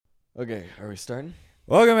Okay, are we starting?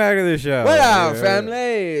 Welcome back to the show. What up,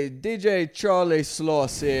 family? DJ Charlie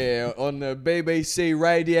Sloss here on the BBC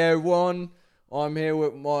Radio 1. I'm here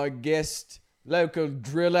with my guest, local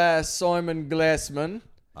driller Simon Glassman.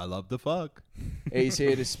 I love the fuck. He's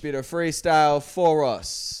here to spit a freestyle for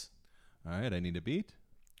us. All right, I need a beat.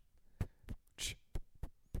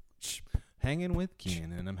 Hanging with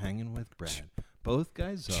Keenan and I'm hanging with Brad. Both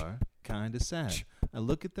guys are kind of sad. I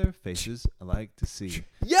look at their faces. I like to see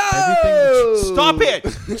Yo! everything. Stop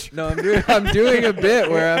it! No, I'm doing a bit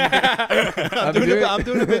where I'm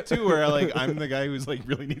doing a bit too, where I'm the guy who's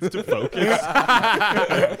really needs to focus.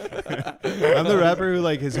 I'm the rapper who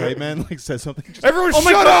his hype man says something. Everyone,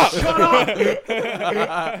 shut up! Shut up!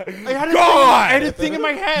 I had a thing in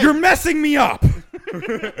my head. You're messing me up.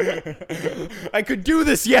 I could do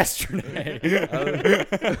this yesterday.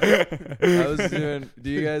 I was doing. Do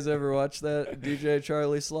you guys ever watch that DJ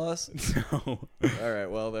Charlie Sloss? No. All right,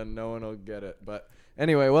 well then no one will get it. But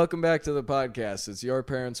anyway, welcome back to the podcast. It's Your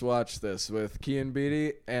Parents Watch This with Kian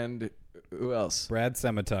Beatty and who else? Brad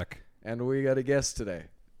Semituk. And we got a guest today.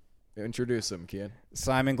 Introduce him, Kian.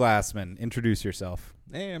 Simon Glassman. Introduce yourself.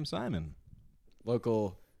 Hey, I'm Simon.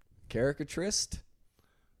 Local caricaturist.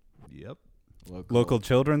 Yep. Local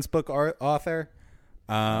children's book author.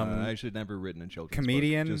 I should never written a children's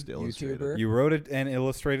comedian, book, just illustrated. YouTuber. You wrote it and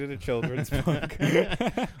illustrated a children's book.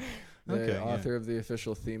 The author of the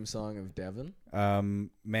official theme song of Devon.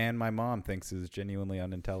 Man, my mom thinks is genuinely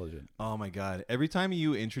unintelligent. Oh my god! Every time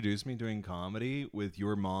you introduce me doing comedy with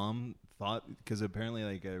your mom, because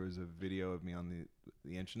apparently there was a video of me on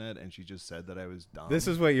the internet and she just said that I was dumb. This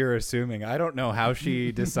is what you're assuming. I don't know how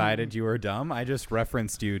she decided you were dumb. I just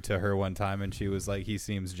referenced you to her one time and she was like, he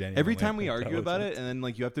seems genuinely every time we argue about it, and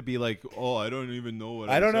then you have to be like, oh, I don't even know what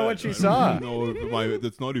I don't know what she saw. No,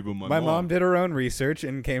 that's not even my mom. My mom did her own research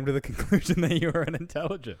and came to the conclusion that you were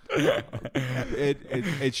unintelligent.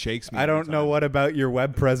 It shakes me. I don't know what about your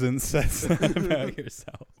web presence says about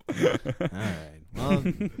yourself. All right. Well,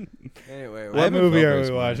 Anyway, what movie are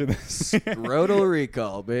we watching? Total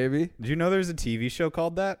Recall, baby. Did you know there's a TV show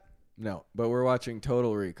called that? No, but we're watching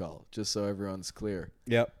Total Recall, just so everyone's clear.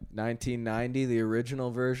 Yep. 1990, the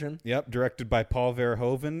original version. Yep, directed by Paul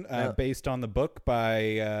Verhoeven, Yep. based on the book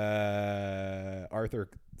by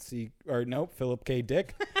Philip K.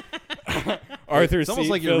 Dick. It's almost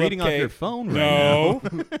like you're reading off your phone right No.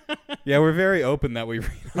 now. Yeah, we're very open that we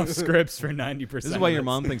read off scripts for 90%. This is why your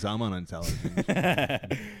mom thinks I'm unintelligent.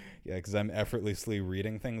 Yeah, because I'm effortlessly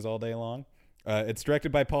reading things all day long. It's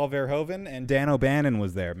directed by Paul Verhoeven, and Dan O'Bannon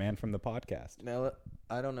was there, man, from the podcast. Now,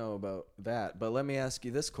 I don't know about that, but let me ask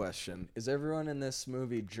you this question. Is everyone in this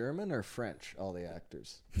movie German or French, all the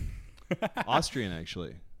actors? Austrian,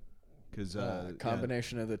 actually. Because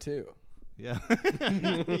combination of the two. Yeah.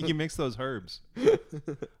 You mix those herbs.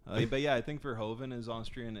 But yeah, I think Verhoeven is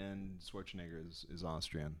Austrian and Schwarzenegger is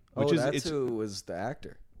Austrian. That's who was the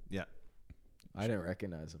actor. Yeah. I didn't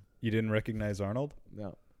recognize him. You didn't recognize Arnold?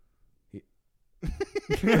 No.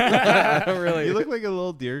 I don't really. You look like a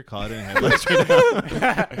little deer caught in headlights right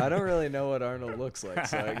now. I don't really know what Arnold looks like,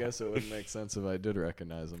 so I guess it wouldn't make sense if I did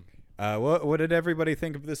recognize him. What did everybody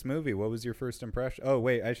think of this movie? What was your first impression? Oh,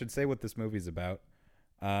 wait, I should say what this movie's about.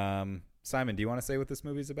 Simon, do you want to say what this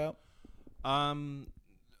movie's about?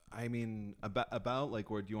 I mean, about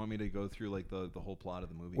or do you want me to go through the whole plot of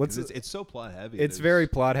the movie? It's so plot heavy. It's very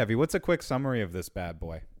plot heavy. What's a quick summary of this bad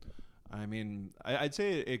boy? I mean, I'd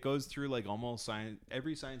say it goes through almost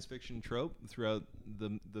every science fiction trope throughout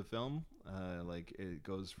the film. It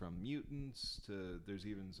goes from mutants to there's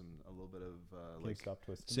even a little bit of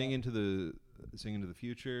seeing into the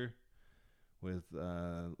future with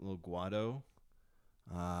little Guado.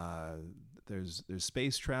 There's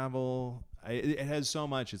space travel. It has so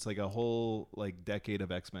much. It's like a whole decade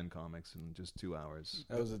of X-Men comics in just 2 hours.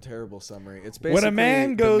 That was a terrible summary. It's basically when a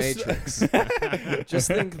man goes The Matrix. Just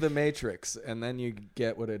think The Matrix, and then you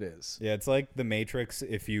get what it is. Yeah, it's like The Matrix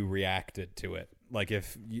if you reacted to it.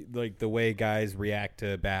 If the way guys react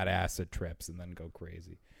to bad acid trips and then go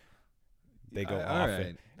crazy. They go off right.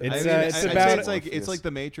 it. It's like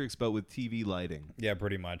The Matrix, but with TV lighting. Yeah,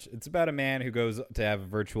 pretty much. It's about a man who goes to have a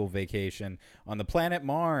virtual vacation on the planet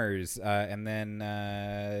Mars, and then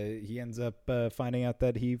he ends up finding out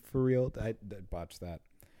that he for real. I botched that.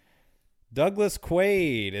 Douglas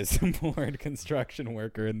Quaid is a moored construction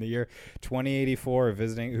worker in the year 2084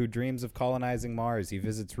 who dreams of colonizing Mars. He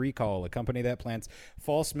visits Recall, a company that plants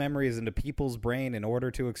false memories into people's brain in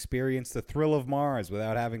order to experience the thrill of Mars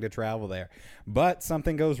without having to travel there. But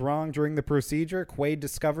something goes wrong during the procedure. Quaid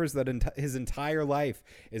discovers that his entire life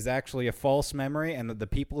is actually a false memory and that the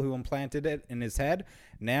people who implanted it in his head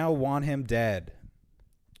now want him dead.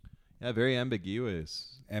 Yeah, very ambiguous.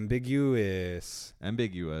 Ambiguous.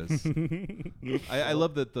 I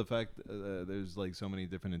love that the fact there's like so many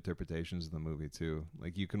different interpretations of the movie too.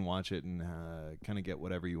 Like you can watch it and kind of get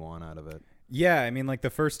whatever you want out of it. Yeah, I mean, like the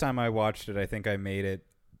first time I watched it, I think I made it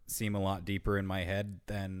seem a lot deeper in my head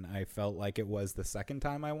than I felt like it was the second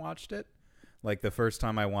time I watched it. Like the first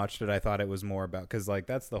time I watched it, I thought it was more about, because like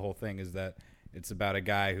that's the whole thing, is that it's about a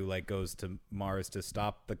guy who like goes to Mars to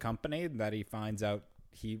stop the company that he finds out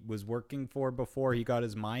he was working for before he got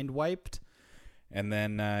his mind wiped. And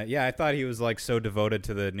then I thought he was like so devoted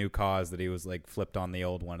to the new cause that he was like flipped on the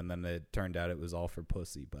old one, and then it turned out it was all for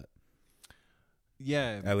pussy. But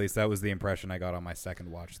yeah, at least that was the impression I got on my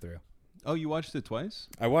second watch through. Oh, you watched it twice?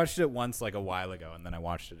 I watched it once like a while ago, and then I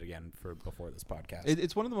watched it again before this podcast.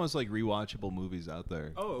 It's one of the most like rewatchable movies out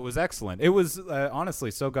there. Oh, it was excellent. It was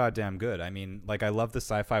honestly so goddamn good. I mean, like I love the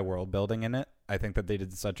sci-fi world building in it. I think that they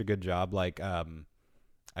did such a good job, like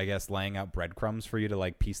I guess laying out breadcrumbs for you to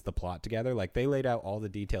like piece the plot together. Like they laid out all the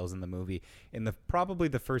details in the movie in probably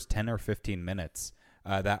the first 10 or 15 minutes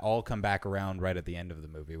that all come back around right at the end of the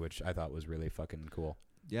movie, which I thought was really fucking cool.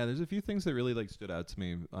 Yeah, there's a few things that really like stood out to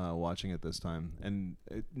me watching it this time, and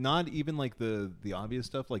not even like the obvious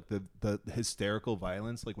stuff, like the hysterical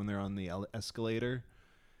violence, like when they're on the escalator,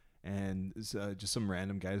 and just some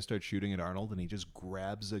random guy starts shooting at Arnold, and he just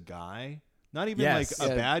grabs a guy, not even like a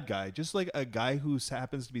bad guy, just like a guy who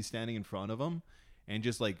happens to be standing in front of him, and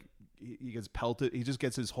just like he gets pelted. He just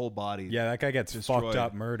gets his whole body. Yeah, that guy gets destroyed. fucked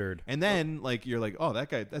up, murdered. And then like you're like, oh, that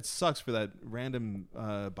guy, that sucks for that random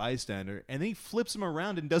bystander. And then he flips him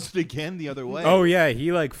around and does it again the other way. Oh yeah,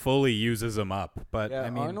 he like fully uses him up. But Yeah, I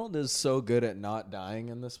mean, Arnold is so good at not dying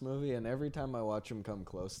in this movie, and every time I watch him come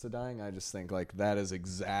close to dying, I just think like that is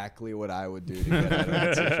exactly what I would do to get out of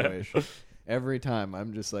that situation. Every time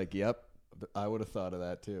I'm just like, yep, I would have thought of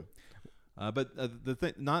that too. But the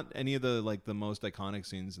thing, not any of the like the most iconic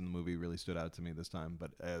scenes in the movie really stood out to me this time. But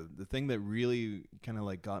the thing that really kind of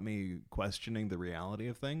like got me questioning the reality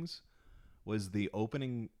of things was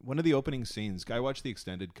one of the opening scenes. I watched the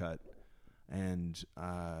extended cut, and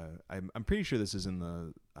I'm pretty sure this is in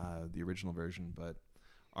the original version. But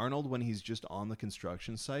Arnold, when he's just on the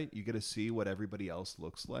construction site, you get to see what everybody else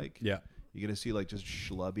looks like. yeah, You get to see like just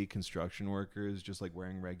schlubby construction workers just like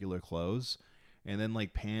wearing regular clothes. And then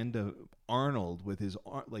like pan to Arnold with his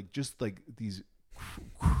like just like these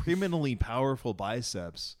criminally powerful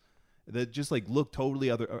biceps that just like look totally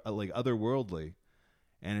otherworldly.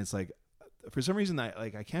 And it's like for some reason I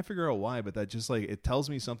can't figure out why, but that just like it tells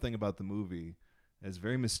me something about the movie that's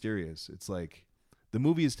very mysterious. It's like the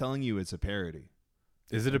movie is telling you it's a parody.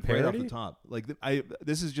 is it a parody? Right off the top, like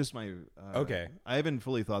this is just my okay. I haven't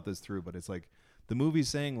fully thought this through, but it's like the movie's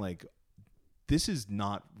saying like, this is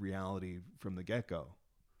not reality from the get-go.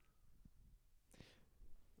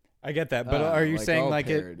 I get that, but are you like saying all like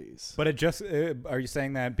parodies. it? But it just are you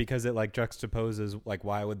saying that because it like juxtaposes like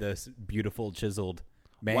why would this beautiful chiseled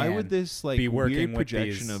man? Why would this like be working weird with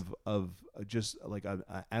projection these- of just like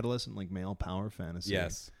a adolescent like male power fantasy?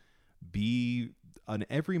 Yes. Be an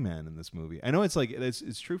everyman in this movie. I know it's like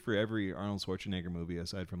it's true for every Arnold Schwarzenegger movie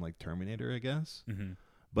aside from like Terminator, I guess. Mm-hmm.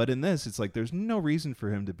 But in this, it's like there's no reason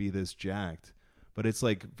for him to be this jacked. But it's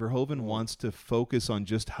like Verhoeven wants to focus on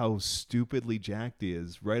just how stupidly jacked he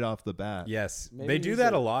is right off the bat. Yes, Maybe they do he's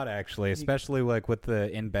that a- a lot actually, especially like with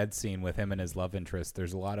the in bed scene with him and his love interest.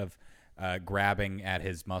 There's a lot of grabbing at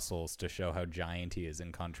his muscles to show how giant he is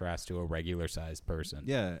in contrast to a regular sized person.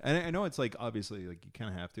 Yeah, and I know it's like obviously like you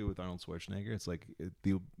kind of have to with Arnold Schwarzenegger. It's like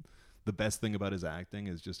the best thing about his acting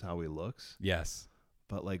is just how he looks. Yes.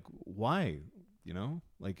 But like, why? You know,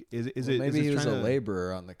 like is Well, it? maybe is it he was a trying to-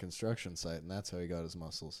 laborer on the construction site, and that's how he got his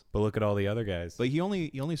muscles. But look at all the other guys. But he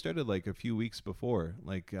only started like a few weeks before.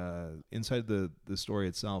 Like inside the story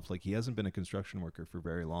itself, like he hasn't been a construction worker for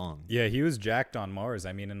very long. Yeah, he was jacked on Mars.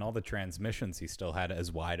 I mean, in all the transmissions, he still had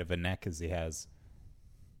as wide of a neck as he has,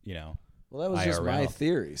 you know. Well, that was just my IRL.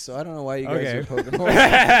 theory, so I don't know why you guys Okay. are poking holes.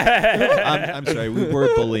 I'm sorry, we were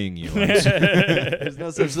bullying you. There's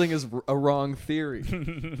no such thing as a wrong theory.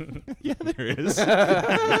 Yeah, there is.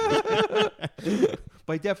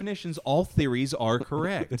 By definitions, all theories are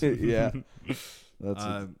correct. Yeah.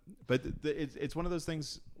 That's But it's one of those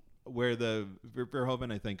things where the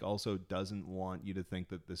Verhoeven, I think, also doesn't want you to think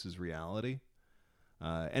that this is reality.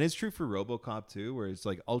 And it's true for RoboCop too, where it's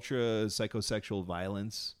like ultra psychosexual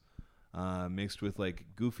violence. mixed with like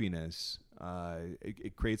goofiness.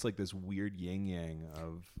 It creates like this weird yin yang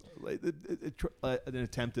of like, an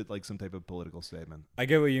attempt at like some type of political statement. I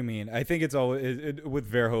get what you mean. I think it's always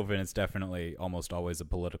with Verhoeven. It's definitely almost always a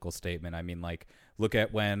political statement. I mean, like look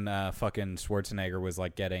at when fucking Schwarzenegger was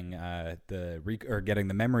like getting getting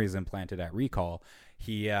the memories implanted at Recall.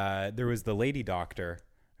 There was the lady doctor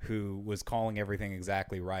who was calling everything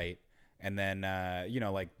exactly right. And then,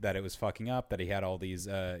 like that it was fucking up, that he had all these,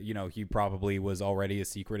 he probably was already a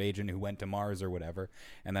secret agent who went to Mars or whatever.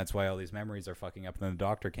 And that's why all these memories are fucking up. And then the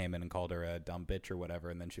doctor came in and called her a dumb bitch or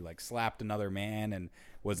whatever. And then she like slapped another man and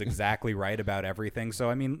was exactly right about everything.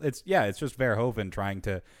 So, I mean, it's just Verhoeven trying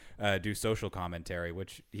to do social commentary,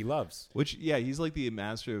 which he loves. He's like the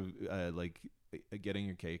master of getting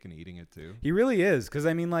your cake and eating it too. He really is. Because,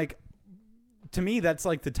 I mean, like, to me, that's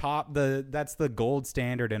like that's the gold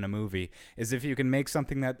standard in a movie, is if you can make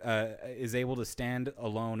something that is able to stand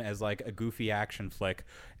alone as like a goofy action flick,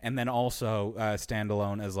 and then also stand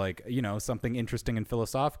alone as like, something interesting and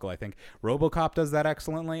philosophical. I think RoboCop does that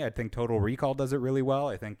excellently. I think Total Recall does it really well.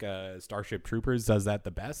 I think Starship Troopers does that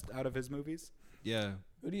the best out of his movies. Yeah.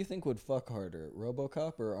 Who do you think would fuck harder,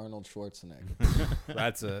 RoboCop or Arnold Schwarzenegger?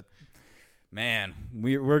 That's a... Man,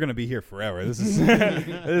 we're gonna be here forever. This is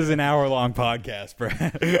this is an hour-long podcast, bro. I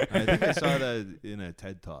think I saw that in a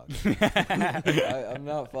TED Talk. I'm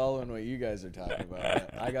not following what you guys are talking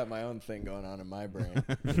about. I got my own thing going on in my brain.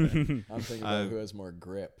 I'm thinking about who has more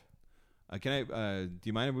grip. Do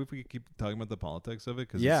you mind if we keep talking about the politics of it?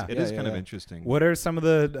 Because it is kind of interesting. What are some of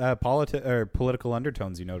the political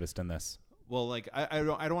undertones you noticed in this? Well, like I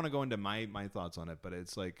don't want to go into my thoughts on it, but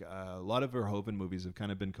it's like a lot of Verhoeven movies have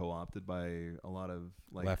kind of been co-opted by a lot of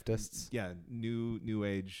like leftists. Yeah, new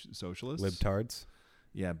age socialists, libtards.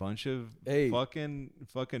 Yeah, a bunch of fucking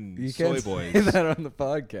you soy can't boys. Say that on the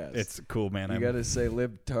podcast. It's cool, man. You got to say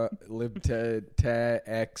libtax.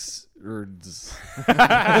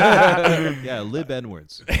 Yeah, lib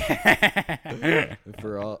N-words.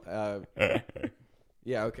 For all.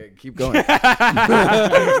 Yeah, okay, keep going.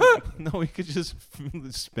 No, we could just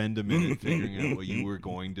spend a minute figuring out what you were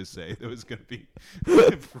going to say that was going to be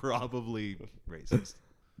probably racist.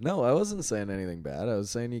 No, I wasn't saying anything bad. I was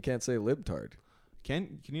saying you can't say libtard.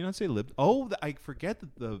 Can you not say lib? Oh, I forget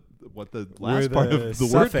what the where last part the of the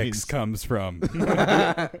suffix word means. comes from.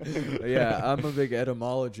 Yeah, I'm a big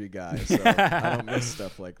etymology guy, so I don't miss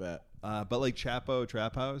stuff like that. But like Chapo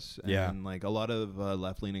Trap House and like a lot of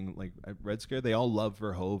left-leaning like Red Scare, they all love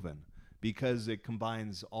Verhoeven because it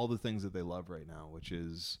combines all the things that they love right now, which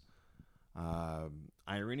is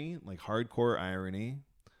irony, like hardcore irony,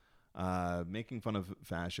 making fun of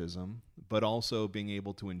fascism, but also being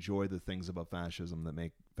able to enjoy the things about fascism that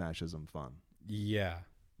make fascism fun. Yeah.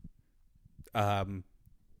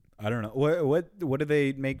 I don't know what do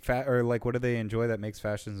they make or like what do they enjoy that makes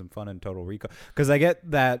fascism fun in Total Recall? Because I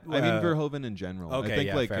get that. I mean Verhoeven in general. Okay, I think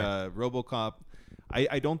yeah, like fair. RoboCop.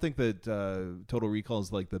 I don't think that Total Recall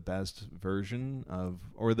is like the best version of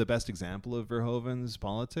or the best example of Verhoeven's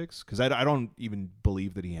politics because I don't even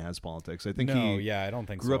believe that he has politics. I think I don't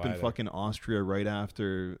think grew so up in either. fucking Austria right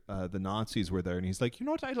after the Nazis were there, and he's like, you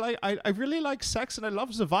know what, I really like sex and I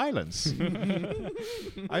love the violence.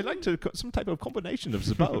 I like some type of combination of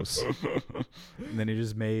the both. And then he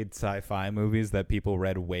just made sci-fi movies that people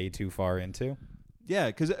read way too far into. Yeah,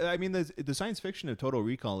 because I mean the science fiction of Total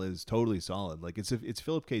Recall is totally solid. Like it's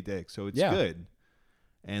Philip K. Dick, so it's good,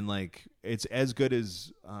 and like it's as good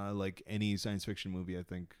as like any science fiction movie I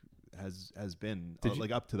think has been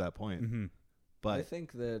like up to that point. Mm-hmm. But I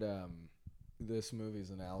think that this movie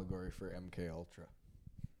is an allegory for MK Ultra.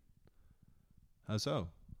 How so?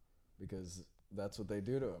 Because that's what they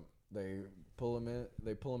do to him. They pull him in.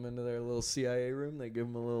 They pull him into their little CIA room. They give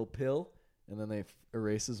him a little pill, and then they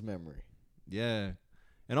erase his memory. Yeah.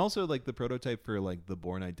 And also like the prototype for like The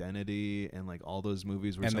Bourne Identity and like all those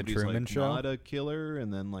movies where And The somebody's Truman like Show? not a killer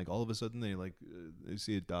and then like all of a sudden they like they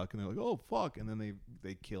see a duck and they're like, oh fuck, and then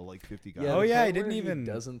they kill like 50 guys. Oh, the yeah, part he didn't where even- He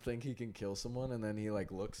doesn't think he can kill someone, and then he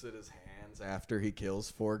like looks at his hands after he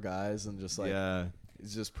kills 4 guys, and just like yeah.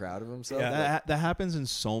 he's just proud of himself. Yeah. Like, That happens in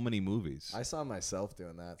so many movies. I saw myself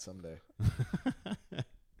doing that someday.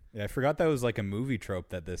 Yeah, I forgot that was like a movie trope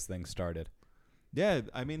that this thing started. Yeah,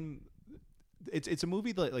 I mean, it's a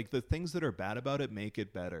movie that like the things that are bad about it make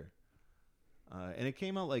it better. And it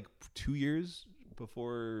came out like 2 years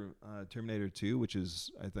before Terminator 2, which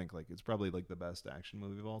is I think like it's probably like the best action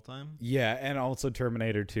movie of all time. Yeah, and also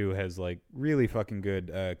Terminator 2 has like really fucking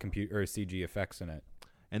good computer or CG effects in it.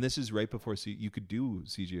 And this is right before you could do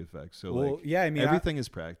CG effects. So Well, like yeah, I mean, everything is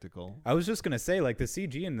practical. I was just gonna say, like the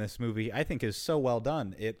CG in this movie, I think is so well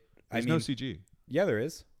done. There's no CG. Yeah, there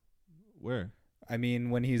is. Where? I mean,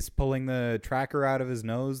 when he's pulling the tracker out of his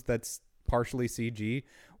nose, that's partially CG.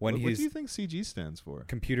 When What he's do you think CG stands for?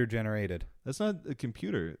 computer generated. That's not a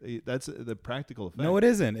computer. That's the practical effect. No, it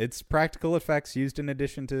isn't. It's practical effects used in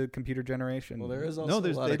addition to computer generation. Well, there is also No,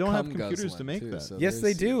 a lot they of don't have cum computers to guzzling, make too, that. so Yes,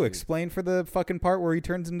 they there's do. CG. Explain for the fucking part where he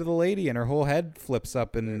turns into the lady and her whole head flips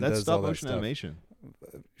up and That's does stop all that motion stuff. animation.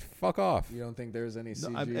 Fuck off. You don't think there's any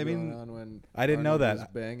CG I mean, going on when I didn't know Arnold that. was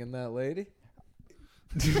banging that lady?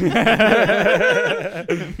 Me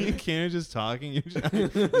and Ken are just talking. You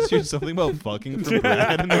just hear something about fucking from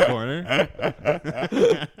Brad in the corner.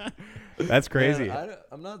 That's crazy. Man,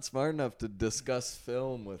 I'm not smart enough to discuss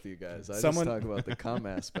film with you guys. I Someone- just talk about the cum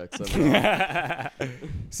aspects of it.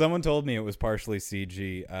 Someone told me it was partially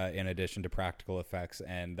CG in addition to practical effects,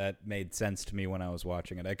 and that made sense to me when I was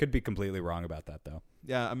watching it. I could be completely wrong about that, though.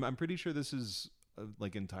 Yeah, I'm pretty sure this is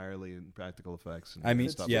like entirely in practical effects. And I mean,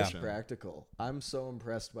 It's stop yeah. just motion. practical. I'm so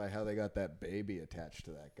impressed by how they got that baby attached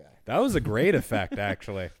to that guy. That was a great effect,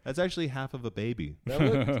 actually. That's actually half of a baby. That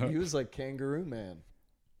looked, he was like Kangaroo Man.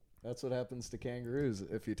 That's what happens to kangaroos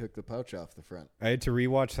if you took the pouch off the front. I had to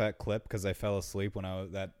rewatch that clip because I fell asleep when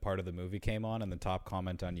that part of the movie came on, and the top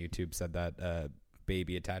comment on YouTube said that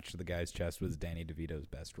baby attached to the guy's chest was Danny DeVito's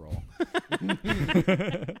best role.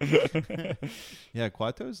 Yeah,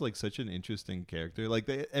 Quato is like such an interesting character. Like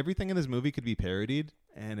everything in this movie could be parodied,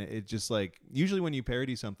 and it just like usually when you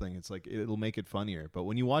parody something, it's like it'll make it funnier. But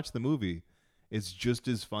when you watch the movie, it's just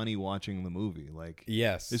as funny watching the movie. Like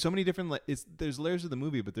Yes. there's so many different. There's layers of the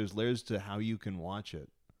movie, but there's layers to how you can watch it.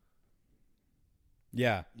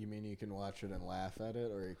 Yeah. You mean you can watch it and laugh at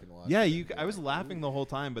it, or you can watch Yeah, it you. and be I was like, laughing the whole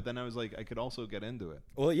time, but then I was like, I could also get into it.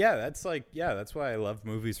 Well, yeah, that's why I love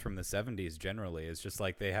movies from the 70s generally. It's just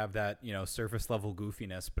like they have that, surface level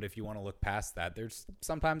goofiness, but if you want to look past that, there's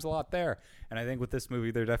sometimes a lot there. And I think with this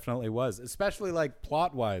movie there definitely was, especially like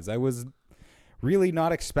plot-wise. I was really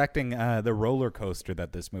not expecting the roller coaster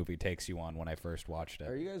that this movie takes you on when I first watched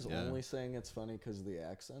Are it. you guys Yeah. only saying it's funny because of the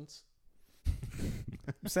accents?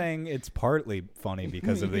 I'm saying it's partly funny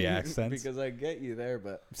because of the accents. Because I get you there,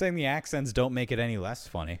 but I'm saying the accents don't make it any less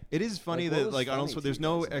funny. It is funny Like, what that was like funny Arnold. to There's you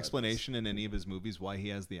no guys about explanation in any of his movies why he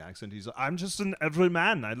has the accent. He's like, I'm just an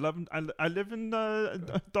everyman. I live in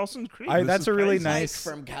Dawson Creek. That's a really nice.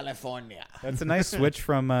 from California. That's a nice switch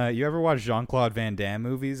from. You ever watch Jean-Claude Van Damme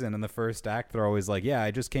movies? And in the first act, they're always like, "Yeah, I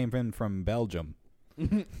just came in from Belgium."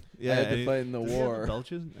 Yeah, I had to and fight in the does he have a war.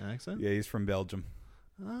 Belgian accent. Yeah, he's from Belgium.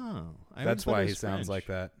 Oh, I That's always thought why it he was sounds French. like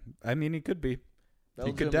that. I mean, he could be.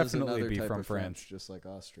 Belgium could is definitely another be type from of France. just like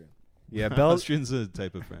Austrian. Yeah, Austrian's a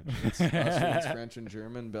type of French. Austrian's French and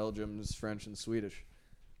German. Belgium's French and Swedish.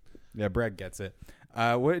 Yeah, Brad gets it.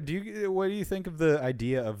 What do you think of the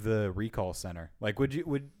idea of the recall center? Like,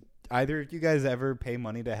 would either of you guys ever pay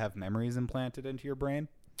money to have memories implanted into your brain?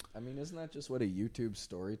 I mean, isn't that just what a YouTube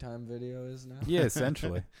story time video is now? Yeah,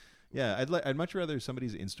 essentially. Yeah, I'd much rather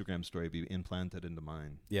somebody's Instagram story be implanted into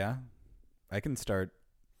mine. Yeah, I can start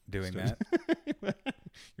doing that.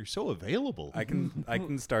 You're so available. I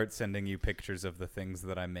can start sending you pictures of the things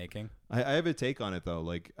that I'm making. I have a take on it though,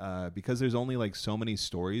 like because there's only like so many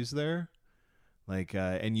stories there, like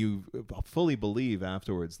and you fully believe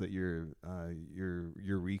afterwards that your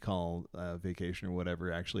recall vacation or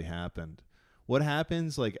whatever actually happened. What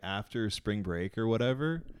happens like after spring break or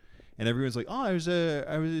whatever? And everyone's like, "Oh, I was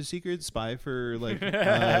a secret spy for like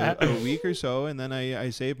a week or so, and then I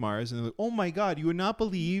saved Mars." And they're like, "Oh my God, you would not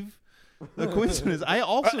believe the coincidence! I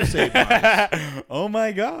also saved Mars." Oh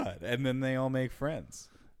my god! And then they all make friends.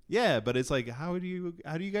 Yeah, but it's like, how do you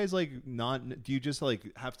guys like not? Do you just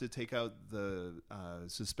like have to take out the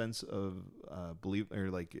suspense of believe or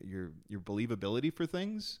like your believability for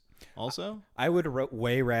things? Also, I would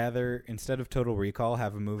way rather, instead of Total Recall,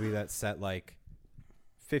 have a movie that's set like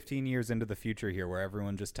 15 years into the future here, where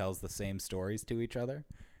everyone just tells the same stories to each other,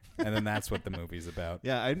 and then that's what the movie's about.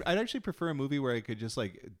 yeah, I'd actually prefer a movie where I could just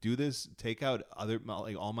like do this, take out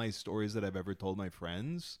like all my stories that I've ever told my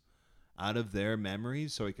friends out of their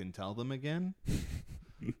memories, so I can tell them again.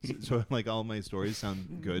 so like all my stories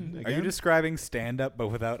sound good. Again. Are you describing stand-up but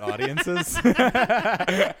without audiences?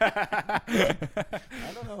 I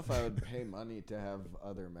don't know if I would pay money to have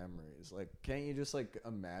other memories. Like, can't you just like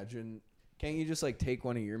imagine? Can't you just like take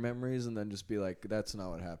one of your memories and then just be like, "That's not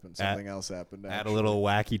what happened. Something else happened." Add a actually." little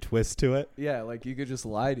wacky twist to it. Yeah, like you could just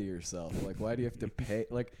lie to yourself. Like, why do you have to pay?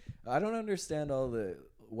 Like, I don't understand all the.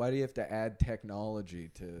 Why do you have to add technology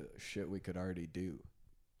to shit we could already do?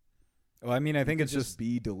 Well, I mean, I think You it's could just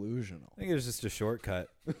be delusional. I think it's just a shortcut.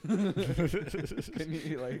 Can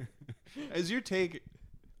you like? Is your take?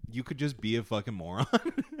 you could just be a fucking moron.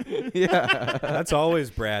 Yeah. That's always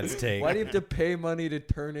Brad's take. Why do you have to pay money to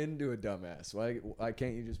turn into a dumbass? Why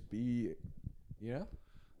can't you just be, you know?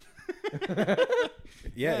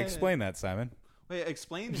 Yeah, explain that, Simon. Wait,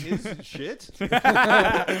 explain his shit?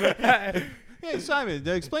 Hey, Simon,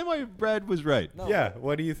 explain why Brad was right. No, Yeah,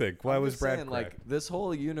 what do you think? Why I'm was just Brad saying, correct? like, this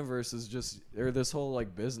whole universe is just, or this whole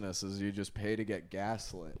like business is you just pay to get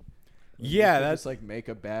gaslit. Like, Yeah, you could that's just like make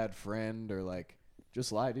a bad friend or like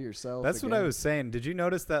just lie to yourself. that's what I again. was saying. Did you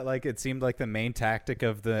notice that like it seemed like the main tactic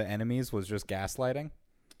of the enemies was just gaslighting?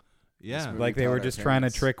 Yeah. movie Like they taught were our just trying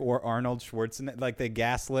to parents. trick Arnold Schwarzenegger. Like they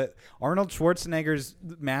gaslit Arnold Schwarzenegger's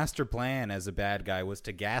master plan as a bad guy was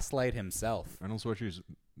to gaslight himself. Arnold Schwarzenegger's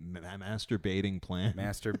masturbating plan.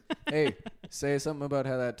 Master. Hey, say something about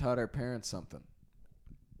how that taught our parents something.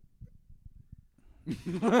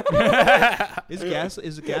 Is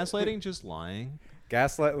gaslighting just lying?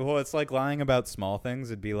 Gaslight. Well, it's like lying about small things.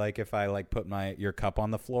 It'd be like if I like put your cup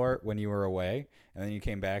on the floor when you were away, and then you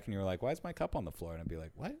came back and you were like, "Why is my cup on the floor?" And I'd be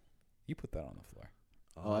like, "What? You put that on the floor?"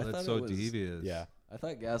 Oh, I that's thought so it was- devious. Yeah. I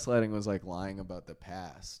thought gaslighting was like lying about the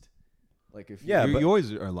past. Like if Yeah, you, but- you always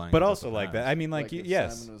are lying. But about also the like that. past. I mean, like, if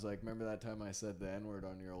yes. Simon was like, remember that time I said the N-word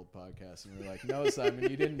on your old podcast, and we're like, no, Simon,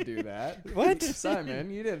 you didn't do that. What? Simon,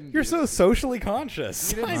 you didn't. You're do so that. socially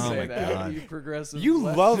conscious. You didn't Oh say my that. God. You progressive. You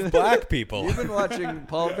left- love black people. You've been watching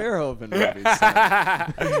Paul Verhoeven movies.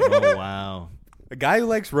 Simon. Oh wow. A guy who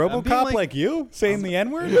likes RoboCop being like you saying the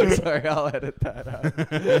N word. Sorry, I'll edit that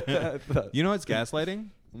out. You know what's gaslighting?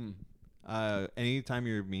 Mm. Anytime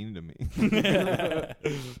you're mean to me.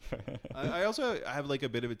 I also have like a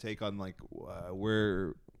bit of a take on like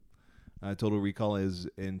where Total Recall is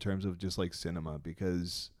in terms of just like cinema,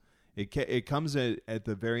 because it comes at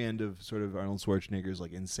the very end of sort of Arnold Schwarzenegger's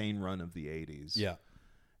like insane run of the 80s. Yeah.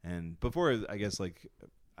 And before, I guess, like,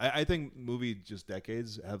 I think movie just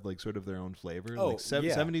decades have like sort of their own flavor. Oh, Like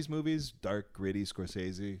yeah. 70s movies, dark, gritty,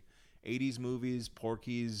 Scorsese. 80s movies,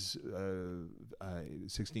 Porky's,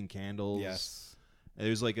 16 Candles. Yes. And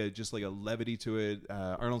there's like just like a levity to it.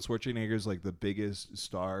 Arnold Schwarzenegger's like the biggest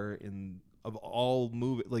star of all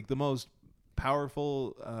movie, like the most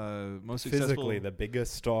powerful, most successful, Physically the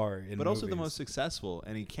biggest star in but also the movies. most successful,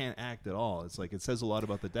 and he can't act at all. It's like it says a lot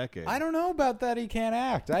about the decade. I don't know about that. He can't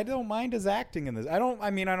act. I don't mind his acting in this. I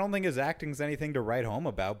don't think his acting's anything to write home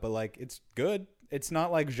about, but like it's good. It's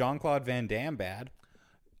not like Jean-Claude Van Damme bad.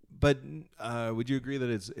 But would you agree that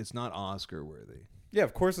it's not Oscar worthy? Yeah,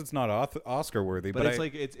 of course it's not Oscar worthy, But it's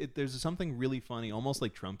like there's something really funny, almost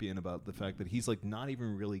like Trumpian, about the fact that he's like not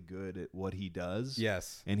even really good at what he does.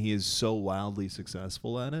 yes. And he is so wildly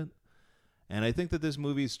successful at it. And I think that this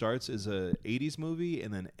movie starts as a 80s movie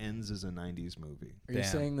and then ends as a 90s movie. Are you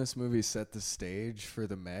Damn. saying this movie set the stage for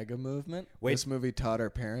the MAGA movement? Wait. This movie taught our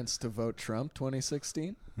parents to vote Trump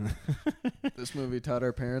 2016? This movie taught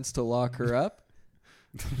our parents to lock her up?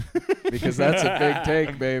 Because that's a big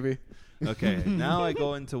take, baby. Okay, now I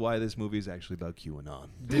go into why this movie is actually about QAnon.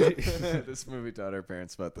 This movie taught our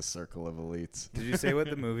parents about the circle of elites. Did you say what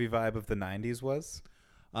the movie vibe of the 90s was?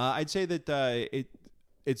 I'd say that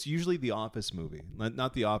it's usually the Office movie,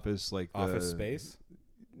 not the Office like Office Space?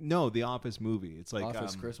 No, the Office movie. It's like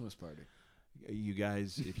Office Christmas party. You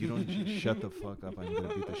guys, if you don't shut the fuck up, I'm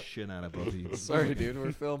gonna beat the shit out of both of you. Sorry, dude,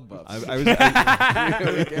 we're film buffs. I We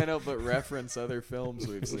can't help but reference other films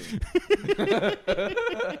we've seen.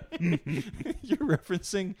 You're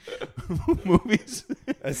referencing movies.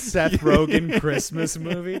 A Seth Rogen Christmas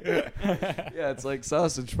movie? Yeah, it's like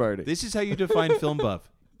Sausage Party. This is how you define film buff.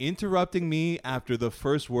 Interrupting me after the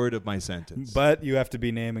first word of my sentence. But you have to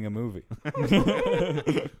be naming a movie.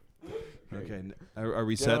 Okay, are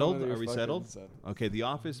we Get on settled? with your Are we fucking settled? sentence. Okay, the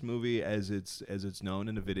Office movie, as it's known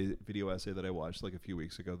in a video essay that I watched like a few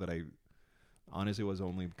weeks ago, that I honestly was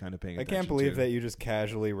only kind of paying I attention can't believe to. that you just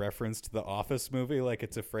casually referenced the Office movie like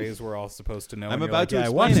it's a phrase we're all supposed to know. I'm and you're about like, to yeah, I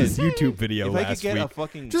explain watched it. this YouTube video If I could last get week. a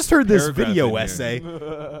fucking Just heard this paragraph video in here. essay.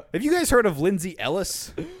 Have you guys heard of Lindsay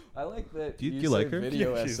Ellis? I like that. Do you say like her?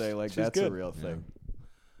 Video Yeah, she's- essay like she's that's a good. real thing.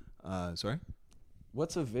 Sorry.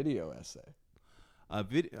 What's a video essay?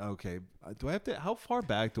 Okay. Do I have to? How far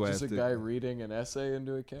back do I Just a have to? guy reading an essay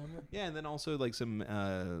into a camera? Yeah, and then also like some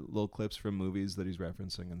little clips from movies that he's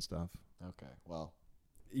referencing and stuff. Okay, well,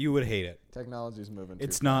 You would hate it. technology's moving. too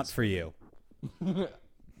It's not fast. for you.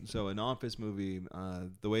 So an Office movie,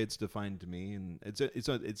 the way it's defined to me, and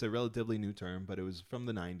it's a relatively new term, but it was from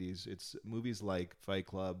the 90s. It's movies like Fight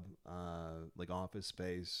Club, like Office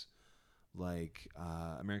Space, like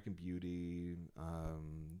American Beauty,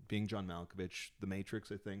 being John Malkovich, The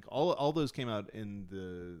Matrix. I think all those came out in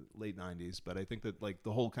the late 90s, but I think that like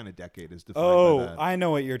the whole kind of decade is defined by that. I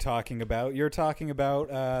know what you're talking about. You're talking about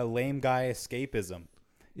lame guy escapism.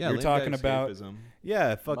 Yeah, you're lame talking guy about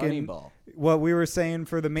escapism. fucking Moneyball. what we were saying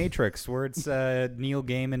for The Matrix, where it's Neil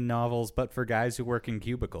Gaiman novels, but for guys who work in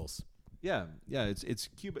cubicles. Yeah, it's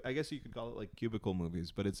I guess you could call it like cubicle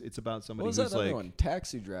movies, but it's about somebody What was who's that other like one?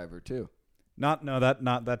 Taxi Driver too.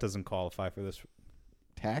 That doesn't qualify for this.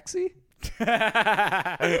 Taxi?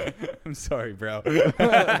 I'm sorry, bro.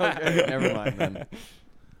 Okay, never mind then.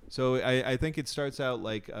 So I think it starts out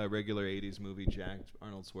like a regular 80s movie, jacked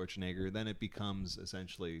Arnold Schwarzenegger. Then it becomes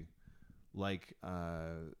essentially like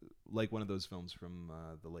one of those films from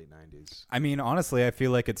the late 90s. I mean, honestly, I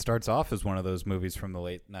feel like it starts off as one of those movies from the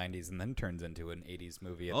late 90s and then turns into an 80s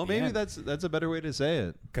movie at the Maybe end. that's a better way to say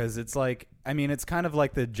it. Because it's like, I mean, it's kind of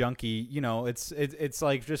like the junkie, you know, it's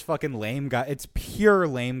like just fucking lame guy. It's pure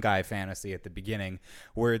lame guy fantasy at the beginning,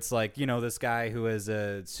 where it's like, you know, this guy who has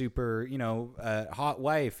a super, you know, hot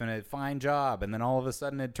wife and a fine job, and then all of a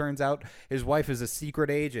sudden it turns out his wife is a secret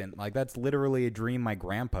agent. Like, that's literally a dream my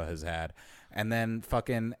grandpa has had. And then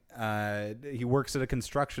fucking he works at a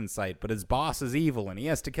construction site, but his boss is evil and he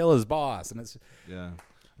has to kill his boss. And it's I'm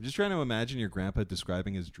just trying to imagine your grandpa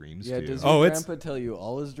describing his dreams Yeah, to you. does your grandpa tell you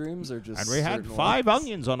all his dreams or just And we had certain 5 ones?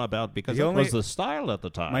 onions on our belt because The it only- was the style at the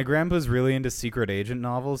time. my grandpa's really into secret agent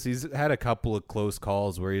novels. He's had a couple of close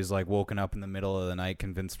calls where he's like woken up in the middle of the night,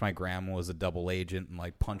 convinced my grandma was a double agent, and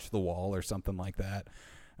like punched the wall or something like that.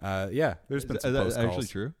 There's been some Is that close actually calls.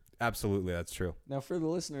 true? Absolutely, that's true. Now, for the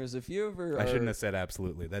listeners, if you ever I are- shouldn't have said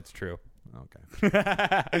absolutely. That's true. Okay.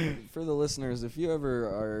 For the listeners, if you ever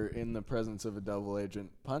are in the presence of a double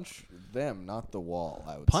agent, punch them, not the wall.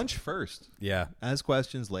 I would Punch say. first. Yeah. Ask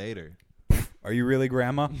questions later. Are you really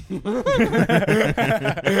grandma? Have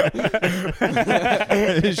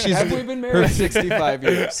we been married 65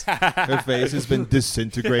 years? Her face has been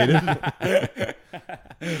disintegrated.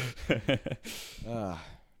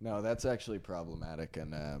 No, that's actually problematic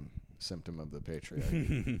and symptom of the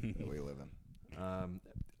patriarchy that we live in.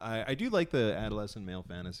 I do like the adolescent male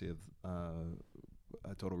fantasy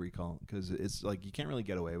of Total Recall, because it's like you can't really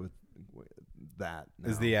get away with that.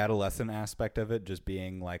 Is now. the adolescent aspect of it just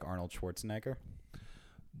being like Arnold Schwarzenegger?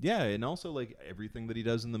 Yeah, and also like everything that he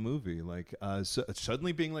does in the movie, like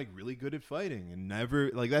suddenly being like really good at fighting and never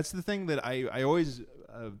like that's the thing that I always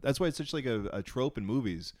that's why it's such like a trope in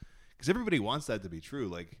movies, because everybody wants that to be true.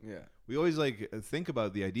 Like we always like think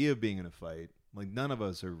about the idea of being in a fight. Like none of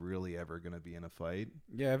us are really ever gonna be in a fight.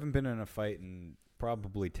 Yeah, I haven't been in a fight in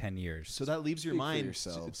probably 10 years. So that leaves your Speak for mind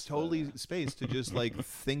yourselves, it's totally space to just like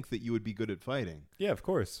think that you would be good at fighting. Yeah, of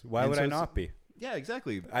course. Why And would so I it's- not be? Yeah,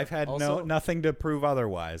 exactly. I've had Also- nothing to prove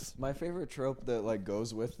otherwise. My favorite trope that like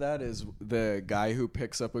goes with that is the guy who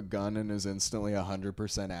picks up a gun and is instantly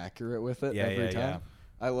 100% accurate with it every time. Yeah.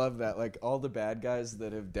 I love that. Like all the bad guys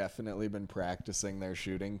that have definitely been practicing their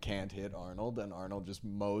shooting can't hit Arnold, and Arnold just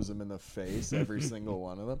mows him in the face, every single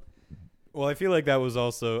one of them. Well, I feel like that was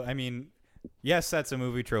also, I mean, yes, that's a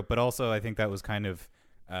movie trope, but also I think that was kind of,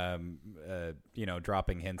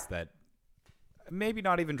 dropping hints that, maybe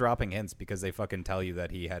not even dropping hints because they fucking tell you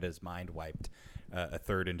that he had his mind wiped a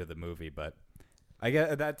third into the movie. But I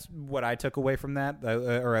guess that's what I took away from that,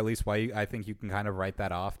 or at least why I think you can kind of write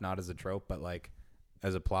that off, not as a trope, but like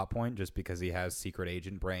as a plot point, just because he has secret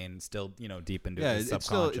agent brain still, deep into his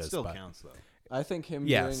subconscious. it still but counts though. I think him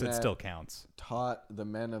Yes, doing it that still counts. taught the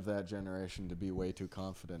men of that generation to be way too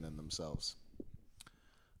confident in themselves.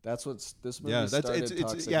 That's what's this movie started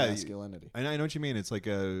toxic masculinity. I know what you mean. It's like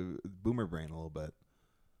a boomer brain a little bit.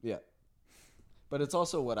 Yeah. But it's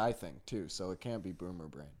also what I think too, so it can't be boomer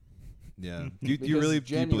brain. Yeah. Do you Because really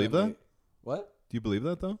do you believe that? genuinely- What? Do you believe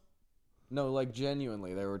that though? No, like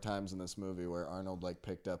genuinely, there were times in this movie where Arnold like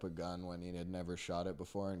picked up a gun when he had never shot it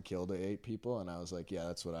before and killed 8 people, and I was like, yeah,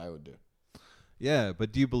 that's what I would do. Yeah,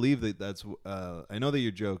 but do you believe that that's? I know that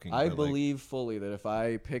you're joking. I but, like, believe fully that if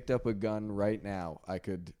I picked up a gun right now, I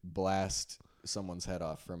could blast someone's head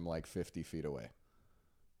off from like 50 feet away.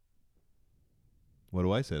 what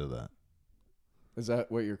do I say to that? Is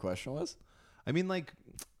that what your question was? I mean, like,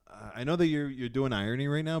 I know that you're doing irony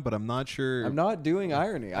right now, but I'm not sure. I'm not doing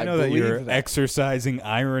irony. I know that believe you're exercising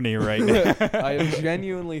irony right now. I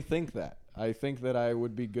genuinely think that. I think that I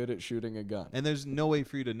would be good at shooting a gun. And there's no way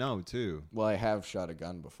for you to know too. Well, I have shot a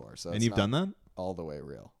gun before, so And it's you've not done that? all the way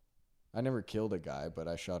real. I never killed a guy, but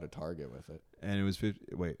I shot a target with it. And it was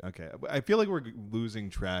 50. Wait, okay. I feel like we're losing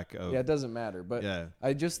track of. Yeah, it doesn't matter, but Yeah.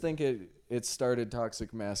 I just think it started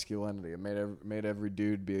toxic masculinity. It made every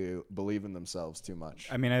dude believe in themselves too much.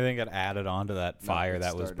 I mean, I think it added on to that fire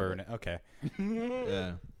that was started burning. Okay.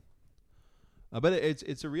 Yeah. But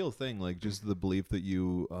it's a real thing, like just the belief that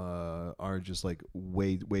you are just like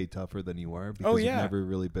way tougher than you are because you've never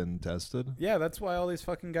really been tested. Yeah, that's why all these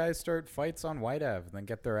fucking guys start fights on White Ave and then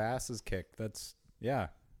get their asses kicked. That's I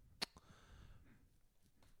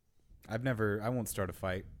won't start a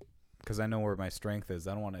fight because I know where my strength is.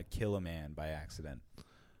 I don't want to kill a man by accident.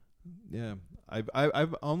 Yeah,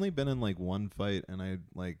 I've only been in like one fight, and I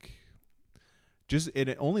like.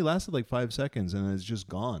 It only lasted like 5 seconds and it's just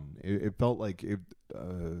gone. It felt like it,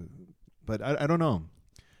 but I don't know.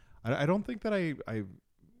 I don't think that I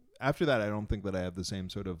after that I don't think that I have the same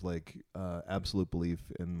sort of like absolute belief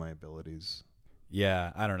in my abilities.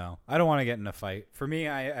 Yeah, I don't know. I don't want to get in a fight. For me,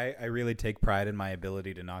 I really take pride in my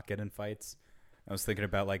ability to not get in fights. I was thinking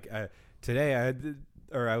about like today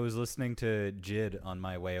I was listening to JID on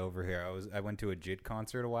my way over here. I went to a JID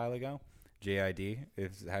concert a while ago. JID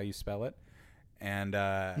is how you spell it. And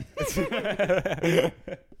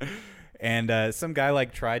some guy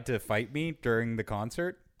like tried to fight me during the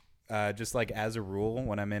concert, just like as a rule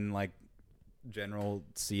when I'm in like general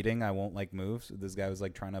seating I won't like move. So this guy was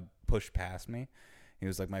like trying to push past me. He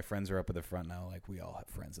was like, my friends are up at the front now, like we all have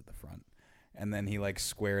friends at the front. And then he like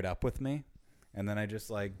squared up with me, and then I just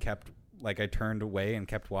like I turned away and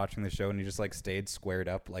kept watching the show, and he just like stayed squared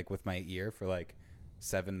up like with my ear for like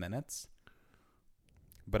 7 minutes.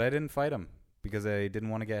 But I didn't fight him because I didn't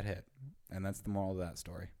want to get hit. And that's the moral of that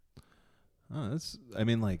story. Oh, I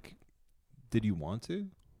mean, like, did you want to?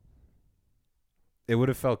 It would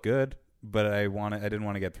have felt good, but I didn't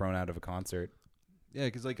want to get thrown out of a concert. Yeah,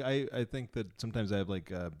 because like I think that sometimes I have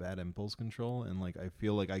like bad impulse control, and like I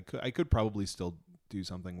feel like I could probably still do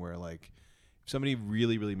something where like if somebody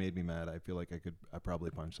really made me mad, I feel like I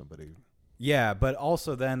probably punch somebody. Yeah, but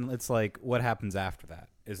also then it's like what happens after that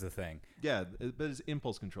is the thing. Yeah, but it's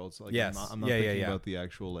impulse control. It's like yes. I'm not thinking about the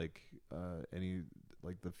actual like any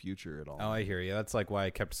like the future at all. Oh, I hear you. That's like why I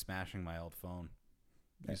kept smashing my old phone.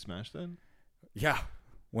 You smashed that? Yeah.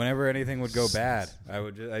 Whenever anything would go bad,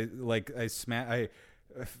 it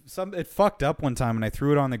fucked up one time and I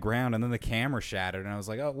threw it on the ground and then the camera shattered and I was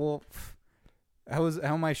like, oh well, how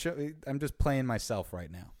am I I'm just playing myself right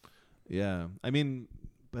now. Yeah, I mean.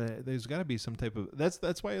 But there's got to be some type of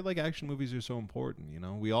that's why like action movies are so important. You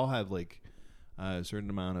know, we all have like a certain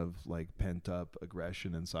amount of like pent up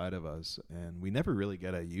aggression inside of us, and we never really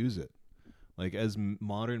get to use it. Like as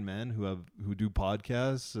modern men who do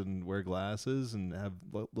podcasts and wear glasses and have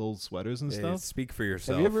little sweaters and stuff. Speak for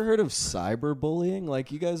yourself. Have you ever heard of cyberbullying?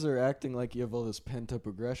 Like you guys are acting like you have all this pent up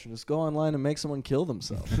aggression. Just go online and make someone kill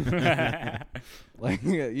themselves. Like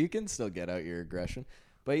you can still get out your aggression,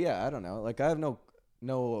 but yeah, I don't know. Like I have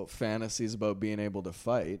no fantasies about being able to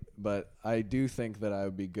fight, but I do think that I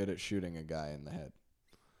would be good at shooting a guy in the head.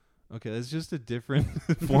 Okay, that's just a different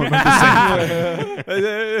form of the same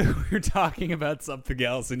thing. We're talking about something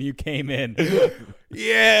else, and you came in.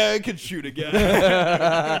 Yeah, I could shoot a guy.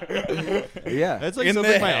 Yeah, that's like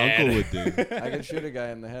something my uncle would do. I could shoot a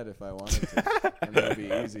guy in the head if I wanted to, and that would be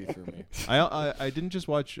easy for me. I didn't just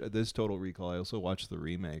watch this Total Recall. I also watched the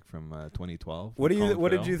remake from 2012.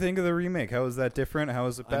 What did you think of the remake? How was that different? How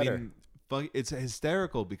was it better? I mean, it's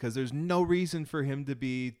hysterical because there's no reason for him to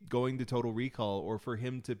be going to Total Recall or for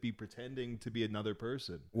him to be pretending to be another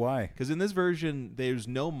person. Why? Because in this version, there's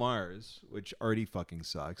no Mars, which already fucking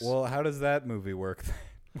sucks. Well, how does that movie work?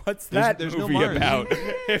 What's that there's movie no Mars. about?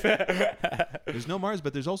 There's no Mars,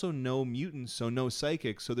 but there's also no mutants, so no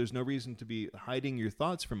psychics, so there's no reason to be hiding your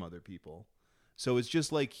thoughts from other people. So it's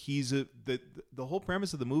just like the whole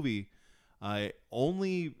premise of the movie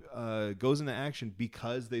only goes into action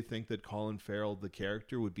because they think that Colin Farrell, the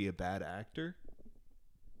character, would be a bad actor.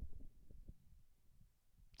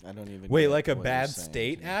 I don't even wait, like a bad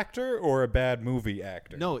state actor or a bad movie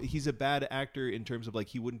actor? No, he's a bad actor in terms of like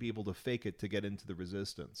he wouldn't be able to fake it to get into the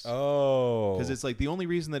resistance. Oh, because it's like the only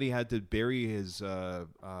reason that he had to bury his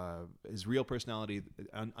real personality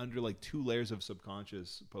under like 2 layers of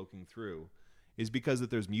subconscious poking through is because that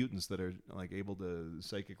there's mutants that are like able to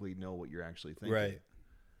psychically know what you're actually thinking. Right.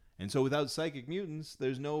 And so without psychic mutants,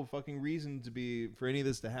 there's no fucking reason for any of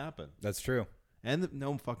this to happen. That's true. And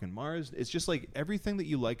no fucking Mars. It's just like everything that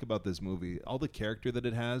you like about this movie, all the character that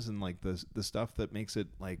it has, and like the stuff that makes it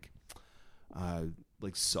like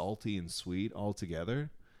salty and sweet all together.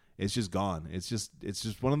 It's just gone. It's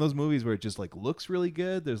just one of those movies where it just like looks really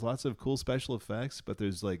good. There's lots of cool special effects, but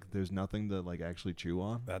there's nothing to like actually chew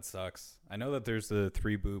on. That sucks. I know that there's the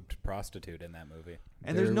 3-boobed prostitute in that movie,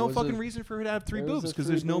 and there's no fucking reason for her to have 3 boobs because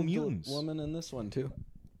there's no mutants. Woman in this one too.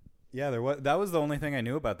 Yeah, there was. That was the only thing I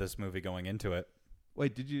knew about this movie going into it.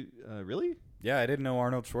 Wait, did you really? Yeah, I didn't know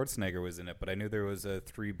Arnold Schwarzenegger was in it, but I knew there was a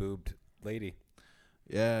 3-boobed lady.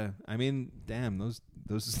 Yeah, I mean, damn, those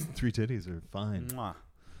 3 titties are fine. Mwah.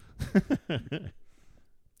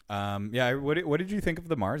 Yeah, what did you think of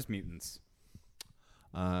the Mars mutants?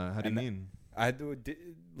 How do you mean?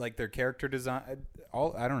 Like their character design.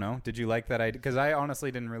 I don't know. Did you like that idea? Because I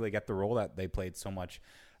honestly didn't really get the role that they played so much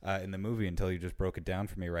in the movie until you just broke it down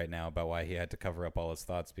for me right now about why he had to cover up all his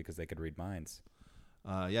thoughts because they could read minds.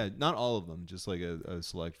 Yeah, not all of them, just like a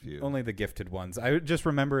select few. Only the gifted ones. I just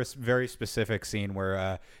remember a very specific scene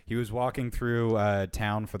where he was walking through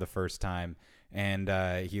town for the first time, and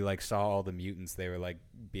he like saw all the mutants. They were like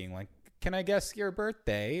being like, "Can I guess your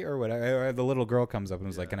birthday?" or whatever. Or the little girl comes up and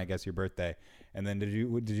was like, "Can I guess your birthday?" And then did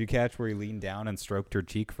you catch where he leaned down and stroked her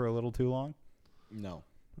cheek for a little too long? No.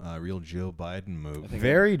 Real Joe Biden move.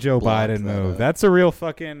 Very Joe Biden move. That's a real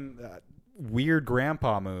fucking weird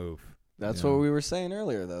grandpa move. That's what we were saying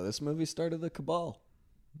earlier, though. This movie started the cabal.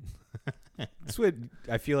 That's what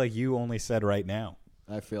I feel like you only said right now.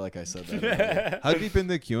 I feel like I said that earlier. How deep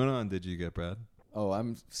into QAnon did you get, Brad? Oh,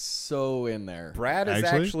 I'm so in there. Brad is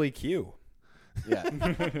actually Q. Yeah.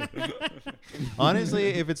 Honestly,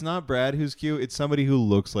 if it's not Brad who's Q, it's somebody who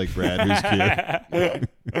looks like Brad who's Q.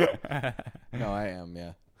 No, I am,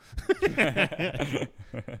 yeah.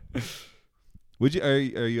 Would you? Are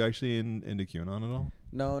you actually into QAnon at all?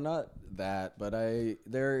 No, not that, but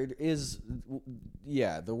there is,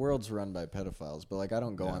 yeah, the world's run by pedophiles, but like I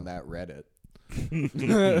don't go on that Reddit.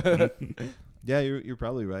 Yeah, you're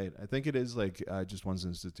probably right. I think it is like just once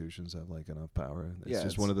institutions have like enough power. It's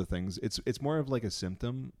just one of the things. It's more of like a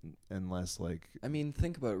symptom and less like. I mean,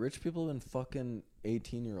 think about it. Rich people have been fucking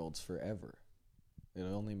 18-year-olds forever. It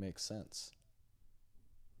only makes sense.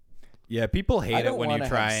 Yeah, people hate it when you wanna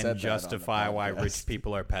try have and said that on the justify why podcast. rich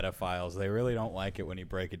people are pedophiles. They really don't like it when you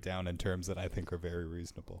break it down in terms that I think are very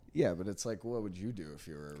reasonable. Yeah, but it's like, what would you do if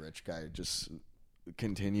you were a rich guy? Just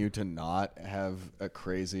continue to not have a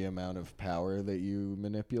crazy amount of power that you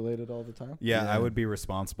manipulated all the time? Yeah, I would be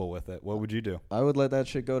responsible with it. What would you do? I would let that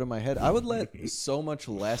shit go to my head. I would let so much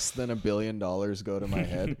less than $1 billion go to my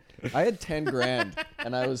head. I had 10 grand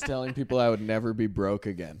and I was telling people I would never be broke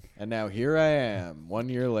again. And now here I am 1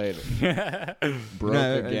 year later.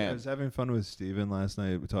 Broke again. I was having fun with Steven last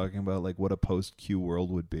night talking about like what a post-Q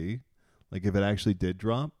world would be. Like if it actually did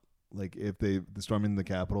drop, like if they storming the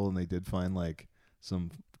Capitol and they did find like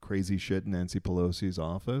some crazy shit in Nancy Pelosi's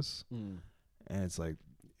office, and it's like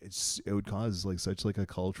it would cause like such like a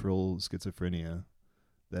cultural schizophrenia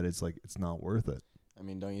that it's like it's not worth it. I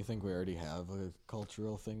mean, don't you think we already have a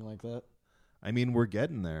cultural thing like that? I mean, we're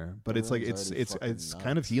getting there, but it's like Everyone's it's already it's fucking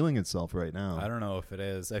kind of nuts. healing itself right now. I don't know if it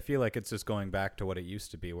is. I feel like it's just going back to what it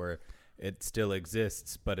used to be, where it still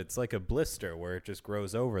exists, but it's like a blister where it just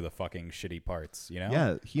grows over the fucking shitty parts, you know?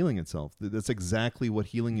 Yeah, healing itself. That's exactly what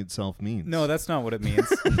healing itself means. No, that's not what it means.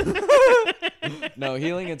 No,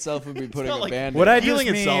 healing itself would be putting not a like band-aid. What I healing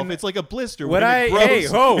just itself. mean- It's like a blister. What when it hey,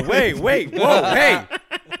 grows. oh, wait, whoa, hey,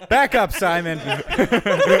 back up, Simon.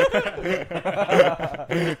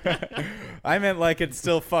 I meant like it's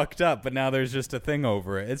still fucked up, but now there's just a thing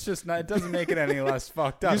over it. It's just not. It doesn't make it any less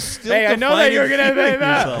fucked up. You're still Hey, I know that you're gonna say defining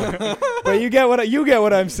that, but you get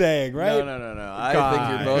what I'm saying, right? No. I God. think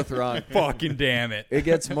you're both wrong. Fucking damn it. It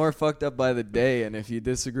gets more fucked up by the day, and if you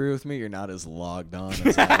disagree with me, you're not as logged on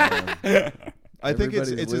as I am. I think it's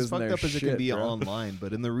Everybody's as losing fucked their up as it can shit, be bro. online,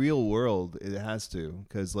 but in the real world, it has to.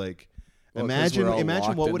 Because like, Well, 'cause we're all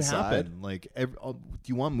imagine what locked would inside. happen. Like, do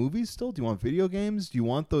you want movies still? Do you want video games? Do you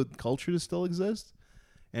want the culture to still exist?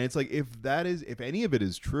 And it's like if any of it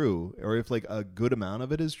is true, or if like a good amount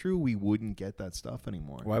of it is true, we wouldn't get that stuff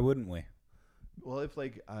anymore. Why wouldn't we? Well, if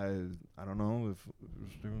like I don't know if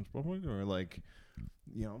Steven Spielberg or like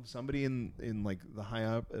somebody in like the high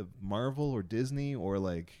up of Marvel or Disney or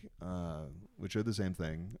like which are the same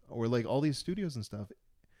thing, or like all these studios and stuff,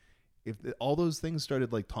 if all those things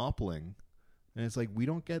started like toppling, and it's like we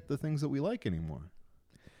don't get the things that we like anymore.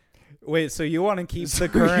 Wait, so you want to keep the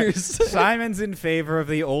you're current? saying- Simon's in favor of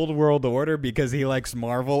the old world order because he likes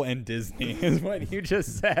Marvel and Disney, is what you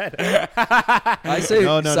just said. I say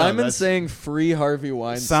No, Simon's that's- saying free Harvey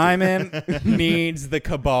Weinstein. Simon needs the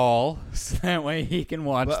cabal so that way he can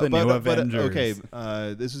watch the new Avengers. Okay,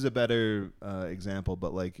 this is a better example,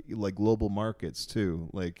 but like global markets too.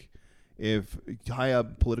 Like if high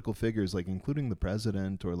up political figures, like including the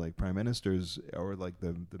president or like prime ministers or like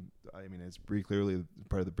the I mean, it's pretty clearly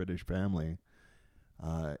part of the British family.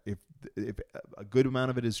 if a good amount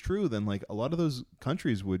of it is true, then like a lot of those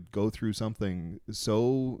countries would go through something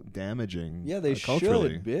so damaging. Yeah, they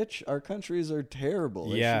culturally. should, bitch. Our countries are terrible.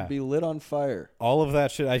 They Yeah. should be lit on fire. All of that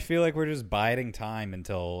shit. I feel like we're just biding time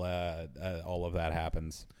until all of that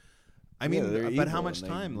happens. I mean, they're but evil how much and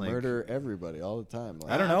they time? Like, murder everybody all the time.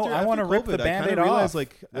 Like, I don't know. I after want to rip COVID, the Band-Aid I realized, off.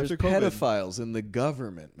 like, There's after COVID, pedophiles in the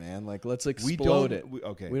government, man. Like, let's we explode don't. it.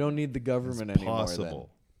 Okay, We don't need the government it's anymore. possible.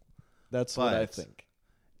 Then. That's what I But think.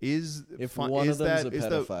 Is If fun- one is of them's that, a is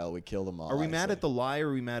the- pedophile, we kill them all. Are we I mad say. at the lie, or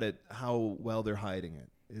are we mad at how well they're hiding it?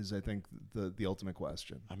 Is I think the ultimate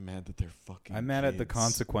question. I'm mad that they're fucking. I'm mad at the kids.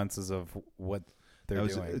 consequences of what they're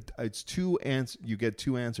doing. It's two you get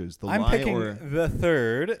two answers. The I'm lie picking or the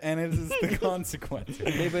third, and it is the consequence.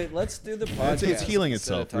 Hey, but let's do the podcast. It's healing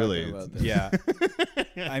instead of itself, really. talking about this.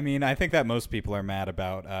 Yeah. I mean, I think that most people are mad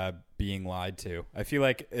about being lied to. I feel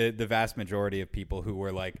like the vast majority of people who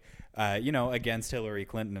were like, against Hillary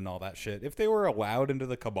Clinton and all that shit, if they were allowed into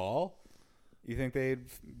the cabal, you think they'd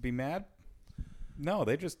be mad? No,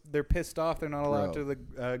 they're pissed off. They're not allowed Bro.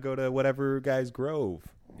 to go to whatever guy's grove.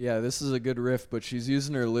 Yeah, this is a good riff, but she's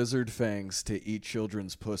using her lizard fangs to eat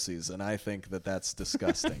children's pussies, and I think that that's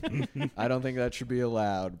disgusting. I don't think that should be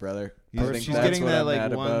allowed, brother. I think she's that's getting what that, I'm like,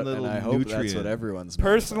 mad one about, little and I hope that's what nutrient. everyone's mad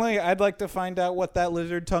Personally, I'd like to find out what that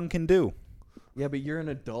lizard tongue can do. about. Yeah, but you're an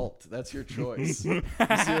adult. That's your choice. You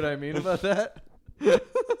see what I mean about that?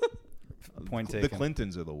 Point the taken.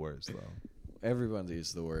 Clintons are the worst, though.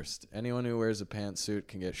 Everybody's the worst. Anyone who wears a pantsuit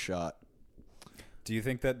can get shot. Do you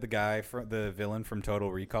think that the villain from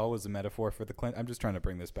Total Recall was a metaphor for the Clint? I'm just trying to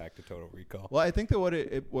bring this back to Total Recall. Well, I think that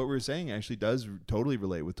what we're saying actually does totally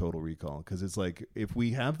relate with Total Recall, because it's like, if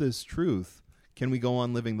we have this truth, can we go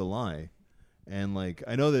on living the lie? And like,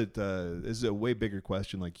 I know that this is a way bigger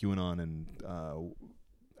question, like QAnon, and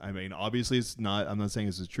I mean, obviously it's not. I'm not saying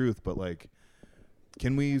it's the truth, but like,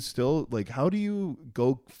 can we still, like, how do you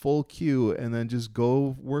go full Q and then just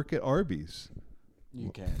go work at Arby's? You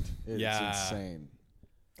can't. It's Yeah. insane.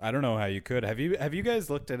 I don't know how you could. Have you guys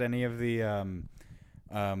looked at any of the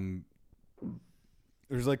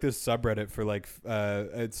there's like this subreddit for like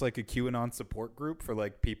it's like a QAnon support group for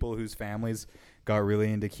like people whose families got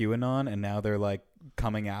really into QAnon and now they're like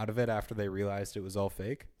coming out of it after they realized it was all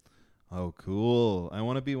fake. Oh, cool. I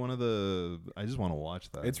want to be one of the. I just want to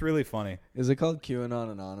watch that. It's really funny. Is it called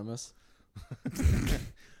QAnon Anonymous? Do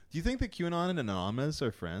you think that QAnon and Anonymous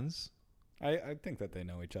are friends? I think that they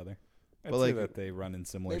know each other. I'd But, say like, that they run in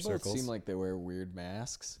similar They both circles. seem like they wear weird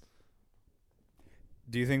masks.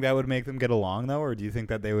 Do you think that would make them get along though, or do you think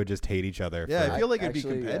that they would just hate each other? Yeah, for- I feel like it'd be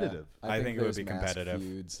Actually, yeah. competitive. I think it would there's be mask competitive.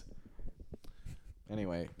 Feuds.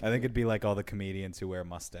 Anyway, I think it'd be like all the comedians who wear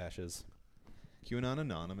mustaches. QAnon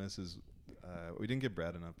Anonymous is. We didn't give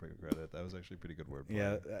Brad enough credit. That was actually a pretty good wordplay.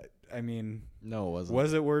 Yeah, I mean, no, it wasn't.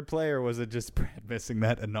 was it wordplay or was it just Brad missing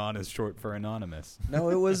that anon is short for anonymous? No,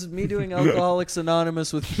 it was me doing Alcoholics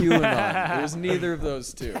Anonymous with QAnon. It was neither of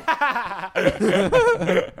those two.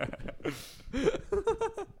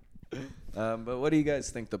 But what do you guys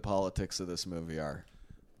think the politics of this movie are?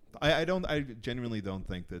 I genuinely don't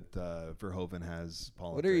think that Verhoeven has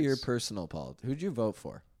politics. What are your personal politics? Who'd you vote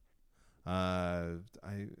for? I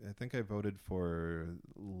think I voted for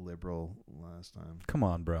Liberal last time. Come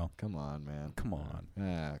on, bro. Come on, man. Come on.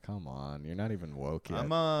 Yeah, come on. You're not even woke yet.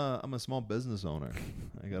 I'm a small business owner.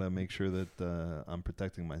 I gotta make sure that I'm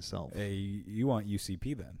protecting myself. Hey, you want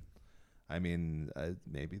UCP then? I mean,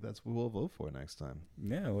 maybe that's what we'll vote for next time.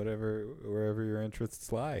 Yeah, wherever your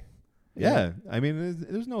interests lie. Yeah, I mean,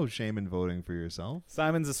 there's no shame in voting for yourself.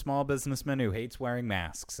 Simon's a small businessman who hates wearing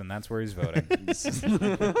masks, and that's where he's voting.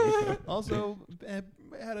 Also, had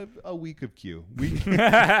a week of Q.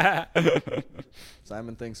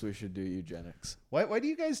 Simon thinks we should do eugenics. Why do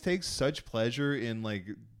you guys take such pleasure in like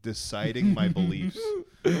deciding my beliefs?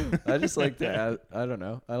 I just like to, I don't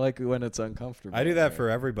know. I like when it's uncomfortable. I do that for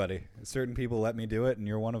everybody. Certain people let me do it, and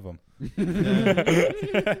you're one of them. I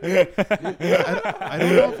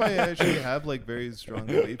don't know if I actually have like very strong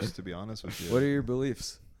beliefs, to be honest with you. What are your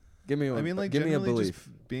beliefs? Give me one. I mean, like, give me a generally belief.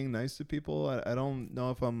 just being nice to people. I don't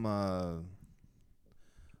know if I'm.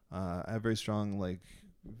 I have very strong like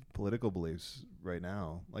political beliefs right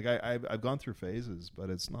now. Like I've gone through phases, but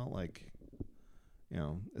it's not like, you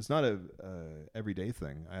know, it's not a everyday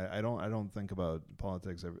thing. I don't think about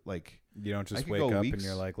politics like. You don't I just could wake go up and weeks.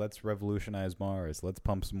 you're like, let's revolutionize Mars. Let's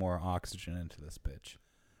pump some more oxygen into this bitch.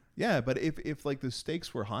 Yeah, but if like the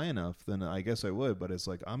stakes were high enough, then I guess I would. But it's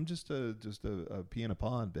like I'm just a pea in a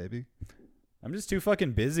pod, baby. I'm just too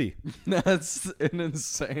fucking busy. That's an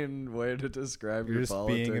insane way to describe You're your just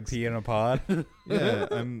politics. being a pea in a pod. Yeah,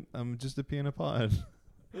 I'm just a pea in a pod.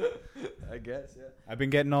 I guess, yeah. I've been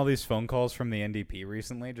getting all these phone calls from the NDP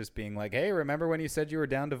recently, just being like, "Hey, remember when you said you were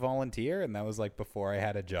down to volunteer?" And that was like before I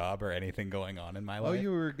had a job or anything going on in my life. Oh,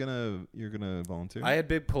 you're gonna volunteer? I had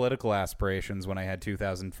big political aspirations when I had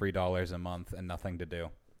 $2,000 free a month and nothing to do.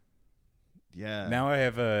 Yeah. Now I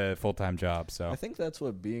have a full-time job, so. I think that's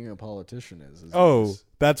what being a politician is Oh,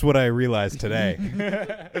 that's what I realized today.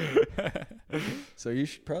 So you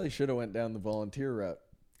probably should have went down the volunteer route.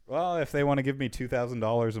 Well, if they want to give me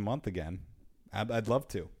 $2,000 a month again, I'd love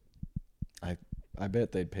to. I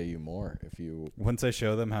bet they'd pay you more if you... Once I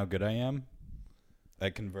show them how good I am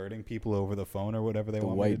at converting people over the phone or whatever they The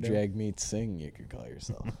want white me to do. Jagmeet Singh, you could call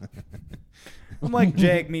yourself. I'm like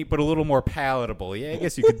Jagmeet, but a little more palatable. Yeah, I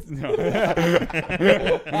guess you could. No.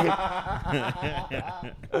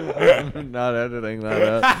 I'm not editing that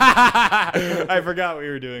out. I forgot we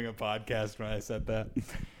were doing a podcast when I said that.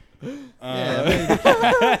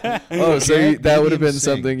 Oh, so Jack that would have been Medium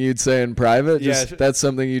Singh. something you'd say in private? Yeah, Just that's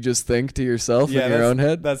something you just think to yourself Yeah, in your that's- own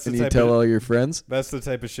head? that's the and you type tell of- all your friends? That's the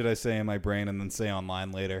type of shit I say in my brain and then say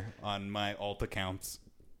online later on my alt accounts.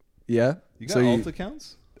 Yeah? You got So alt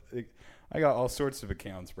accounts? I got all sorts of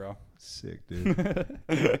accounts, bro. Sick, dude.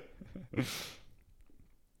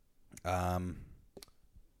 I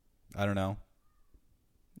don't know.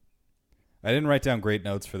 I didn't write down great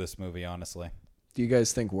notes for this movie, honestly. Do you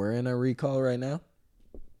guys think we're in a recall right now?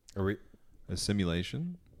 Are we? A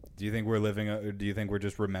simulation? Do you think we're living? Or do you think we're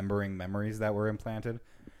just remembering memories that were implanted?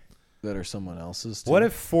 That are someone else's? What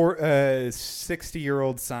if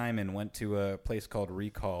 60-year-old Simon went to a place called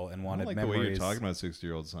Recall and I wanted don't like memories? the way you're talking about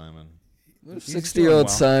 60-year-old Simon. 60-year-old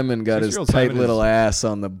well. Simon got his 60-year-old tight Simon little is- ass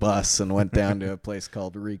on the bus and went down to a place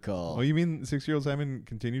called Recall. Oh, you mean 60-year-old Simon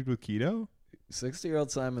continued with keto? 60-year-old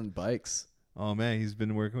Simon bikes. Oh, man, he's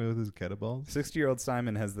been working with his kettlebells? 60-year-old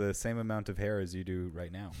Simon has the same amount of hair as you do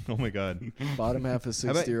right now. Oh, my God. Bottom half of How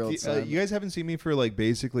about- 60-year-old Simon. you guys haven't seen me for, like,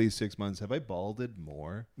 basically 6 months. Have I balded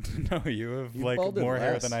more? No, you have You like balded more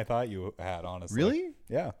hair less. than I thought you had, honestly. Really?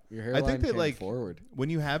 Yeah. Your I hairline think that, came like, forward. when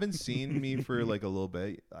you haven't seen me for, like, a little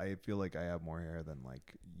bit, I feel like I have more hair than,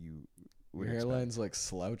 like, you would Your expect. hairline's like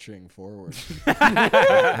slouching forward.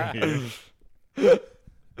 All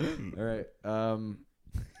right.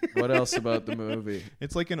 What else about the movie?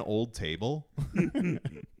 It's like an old table.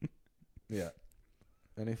 Yeah.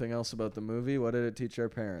 Anything else about the movie? What did it teach our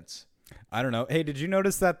parents? I don't know. Hey, did you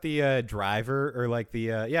notice that the driver or like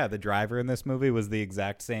the driver in this movie was the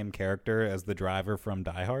exact same character as the driver from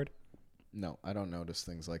Die Hard? No, I don't notice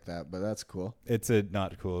things like that, but that's cool. It's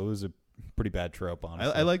not cool. It was a pretty bad trope,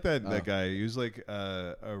 honestly. I like that Oh. guy. He was like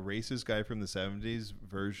a racist guy from the 70s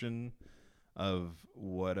version of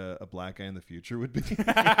what a black guy in the future would be.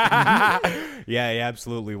 Yeah, he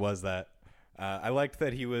absolutely was that. I liked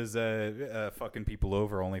that he was fucking people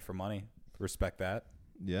over only for money. Respect that.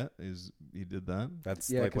 Yeah, he did that. That's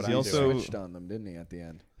Yeah, like what because I he also- do. switched on them, didn't he, at the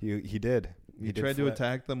end? He did. He did tried to flip.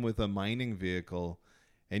 attack them with a mining vehicle,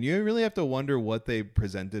 and you really have to wonder what they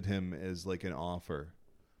presented him as like an offer.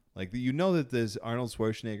 Like you know that this Arnold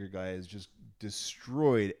Schwarzenegger guy has just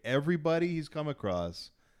destroyed everybody he's come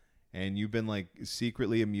across, and you've been like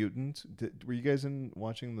secretly a mutant. Were you guys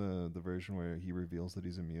watching the version where he reveals that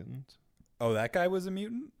he's a mutant? Oh, that guy was a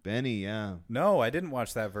mutant? Benny, yeah. No, I didn't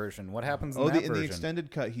watch that version. What happens in Oh, that in version? the extended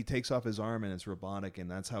cut, he takes off his arm and it's robotic, and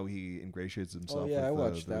that's how he ingratiates himself. yeah, I with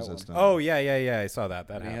watched the that one. Resistance. Oh, yeah. I saw that.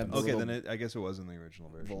 That And he had happened. the Okay, little then I guess it was in the original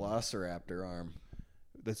version. Velociraptor arm.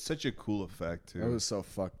 That's such a cool effect too. That was so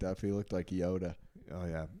fucked up. He looked like Yoda. Oh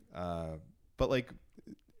yeah, but like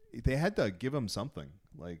they had to give him something.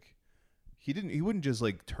 Like he wouldn't just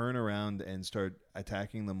like turn around and start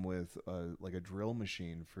attacking them with like a drill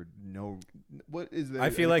machine for no. What is that?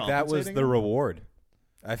 I feel like that was compensating the him? reward.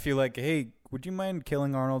 I feel like, hey, would you mind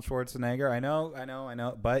killing Arnold Schwarzenegger? I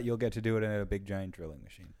know, but you'll get to do it in a big giant drilling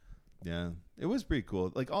machine. Yeah, it was pretty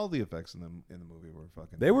cool. Like all the effects in the movie were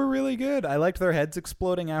fucking. They were really good. I liked their heads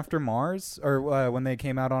exploding after Mars, or when they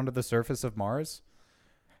came out onto the surface of Mars.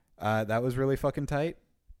 That was really fucking tight.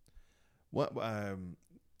 What?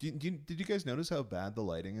 Did you guys notice how bad the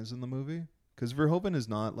lighting is in the movie? Because Verhoeven is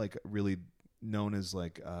not like really known as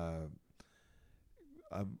like a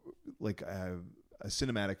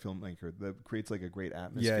cinematic filmmaker that creates like a great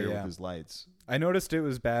atmosphere with his lights. I noticed it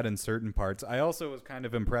was bad in certain parts. I also was kind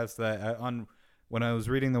of impressed that when I was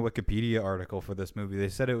reading the Wikipedia article for this movie, they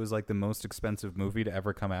said it was like the most expensive movie to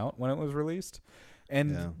ever come out when it was released,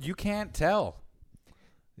 and you can't tell.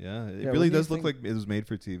 Yeah, it Yeah, really what do you does look think- like it was made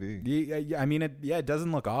for TV. Yeah, I mean, it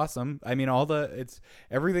doesn't look awesome. I mean,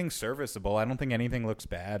 everything's serviceable. I don't think anything looks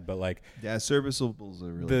bad, but like Yeah, serviceable's a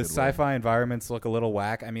really the good word. sci-fi environments look a little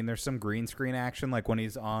whack. I mean, there's some green screen action, like when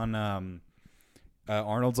he's on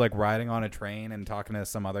Arnold's like riding on a train and talking to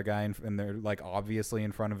some other guy, and they're like obviously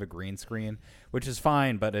in front of a green screen, which is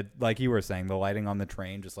fine. But it, like you were saying, the lighting on the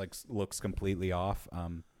train just like looks completely off.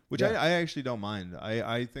 Which I actually don't mind.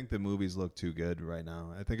 I think the movies look too good right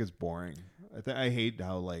now. I think it's boring. I hate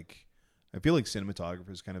how like I feel like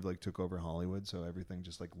cinematographers kind of like took over Hollywood, so everything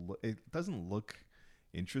just like it doesn't look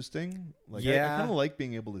interesting. Like I kind of like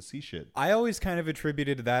being able to see shit. I always kind of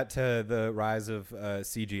attributed that to the rise of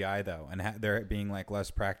CGI though, and there being like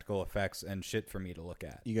less practical effects and shit for me to look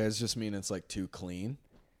at. You guys just mean it's like too clean?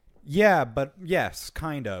 Yeah, but yes,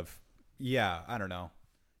 kind of. Yeah, I don't know.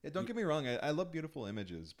 Yeah, don't get me wrong. I love beautiful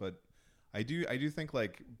images, but I do think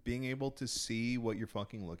like being able to see what you're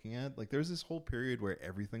fucking looking at. Like there's this whole period where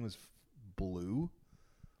everything was blue,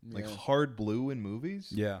 like hard blue in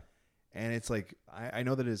movies. Yeah. And it's like I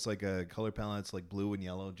know that it's like a color palette. It's like blue and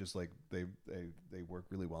yellow, just like they work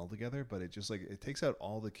really well together. But it just like it takes out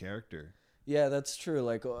all the character. Yeah, that's true.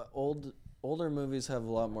 Like older movies have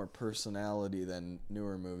a lot more personality than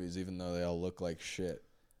newer movies, even though they all look like shit.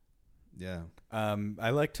 Yeah. I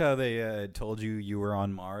liked how they told you were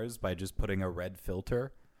on Mars by just putting a red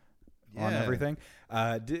filter on everything.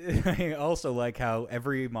 I also like how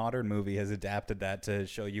every modern movie has adapted that to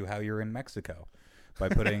show you how you're in Mexico by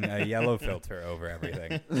putting a yellow filter over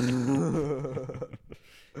everything.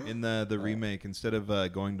 In the remake, instead of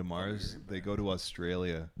going to Mars, they go to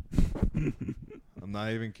Australia. I'm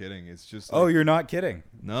not even kidding. It's just like, oh, you're not kidding.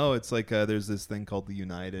 No, it's like there's this thing called the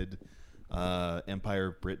United Empire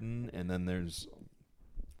of Britain, and then there's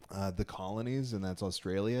the colonies, and that's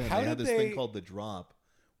Australia. And they have this thing called the Drop,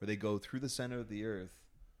 where they go through the center of the earth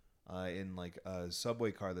in like a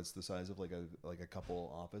subway car that's the size of like a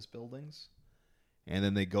couple office buildings, and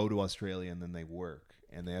then they go to Australia, and then they work,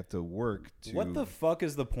 and they have to work to. What the fuck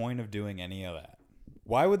is the point of doing any of that?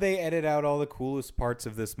 Why would they edit out all the coolest parts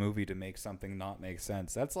of this movie to make something not make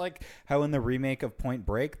sense? That's like how in the remake of Point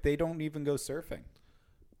Break, they don't even go surfing.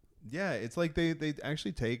 Yeah, it's like they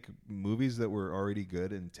actually take movies that were already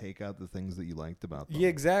good and take out the things that you liked about them. Yeah,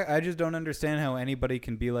 exactly. I just don't understand how anybody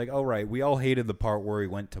can be like, "Oh, right, we all hated the part where he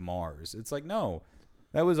went to Mars." It's like, no,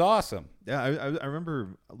 that was awesome. Yeah, I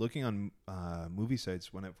remember looking on movie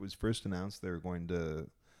sites when it was first announced they were going to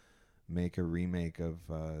make a remake of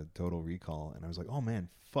Total Recall, and I was like, "Oh man,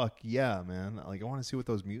 fuck yeah, man! Like I want to see what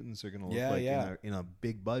those mutants are going to look like in a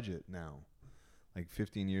big budget now, like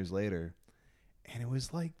 15 years later." And it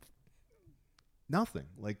was like nothing.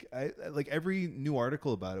 Like like every new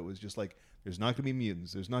article about it was just like, there's not going to be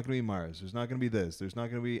mutants, there's not going to be Mars, there's not going to be this, there's not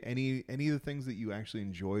going to be any of the things that you actually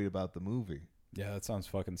enjoyed about the movie. Yeah, that sounds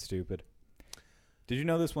fucking stupid. Did you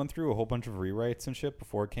know this went through a whole bunch of rewrites and shit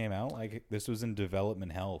before it came out? Like this was in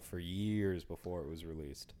development hell for years before it was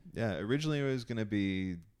released. Yeah, originally it was going to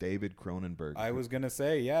be David Cronenberg. I was going to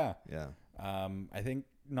say, yeah. Yeah. I think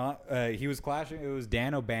not. He was clashing. It was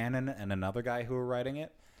Dan O'Bannon and another guy who were writing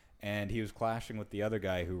it, and he was clashing with the other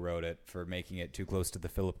guy who wrote it for making it too close to the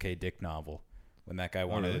Philip K. Dick novel, when that guy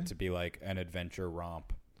wanted it to be like an adventure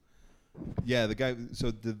romp. Yeah, the guy.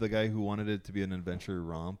 So did the guy who wanted it to be an adventure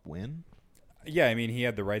romp win? Yeah, I mean he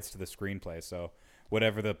had the rights to the screenplay, so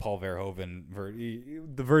whatever the Paul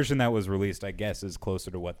Verhoeven the version that was released, I guess, is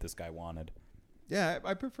closer to what this guy wanted. Yeah,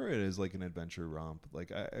 I prefer it as like an adventure romp.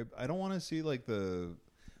 Like I don't want to see like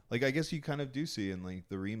I guess you kind of do see in like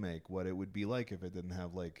the remake what it would be like if it didn't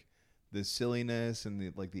have like the silliness and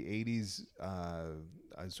the like the 80s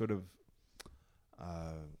sort of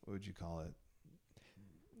what would you call it?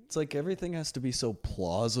 It's like everything has to be so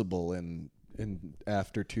plausible in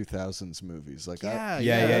after 2000s movies. Like Yeah.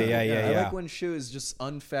 I like when shit is just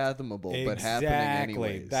unfathomable but happening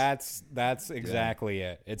anyways. That's exactly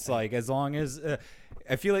it. It's like as long as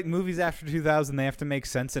I feel like movies after 2000 they have to make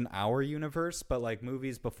sense in our universe, but like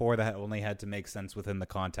movies before that only had to make sense within the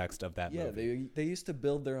context of that movie. Yeah, they used to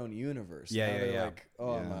build their own universe. Yeah, now they're yeah. like,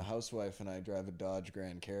 I'm a housewife and I drive a Dodge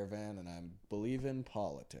Grand Caravan and I believe in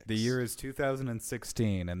politics. The year is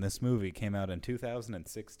 2016 and this movie came out in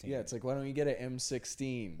 2016. Yeah, it's like, why don't you get an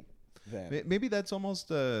M16 then? Maybe that's almost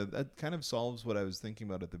that kind of solves what I was thinking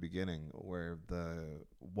about at the beginning, where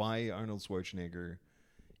why Arnold Schwarzenegger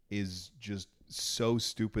is just so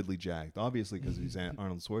stupidly jacked. Obviously because he's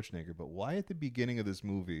Arnold Schwarzenegger, but why at the beginning of this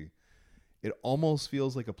movie it almost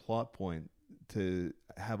feels like a plot point to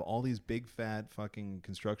have all these big fat fucking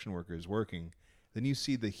construction workers working. Then you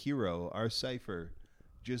see the hero, our Cypher,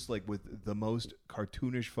 just like with the most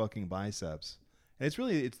cartoonish fucking biceps. And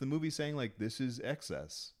it's the movie saying like, this is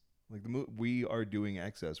excess. Like we are doing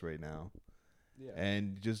excess right now. Yeah.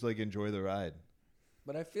 And just like enjoy the ride.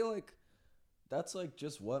 But I feel like that's like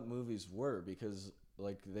just what movies were, because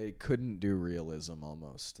like they couldn't do realism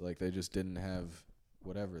almost. Like they just didn't have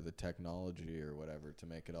whatever, the technology or whatever to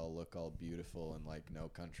make it all look all beautiful and like No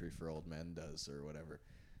Country for Old Men does or whatever.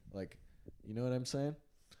 Like, you know what I'm saying?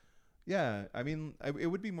 Yeah, I mean, it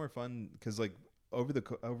would be more fun because like over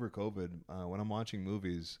COVID, when I'm watching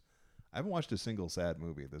movies, I haven't watched a single sad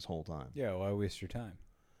movie this whole time. Yeah, why waste your time?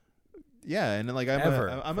 Yeah, and like I'm a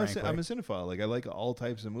frankly. cinephile. Like I like all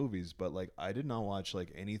types of movies, but like I did not watch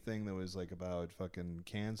like anything that was like about fucking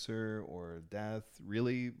cancer or death,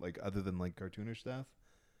 really, like other than like cartoonish death,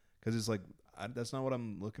 because it's like that's not what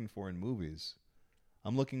I'm looking for in movies.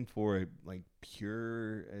 I'm looking for like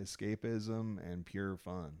pure escapism and pure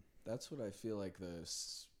fun. That's what I feel like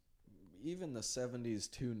even the 70s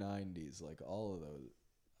to 90s, like all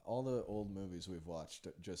the old movies we've watched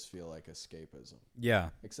just feel like escapism. Yeah.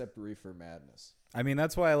 Except Reefer Madness. I mean,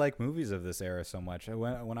 that's why I like movies of this era so much.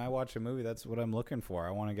 When I watch a movie, that's what I'm looking for.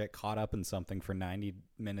 I want to get caught up in something for 90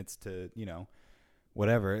 minutes to,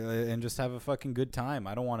 whatever, and just have a fucking good time.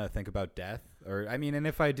 I don't want to think about death and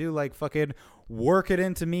if I do, like, fucking work it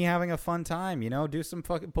into me having a fun time, do some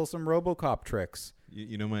fucking pull some RoboCop tricks.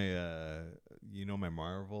 You know my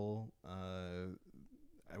Marvel,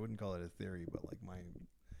 I wouldn't call it a theory, but like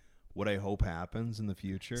what I hope happens in the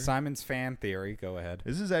future. Simon's fan theory. Go ahead.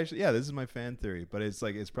 This is my fan theory, but it's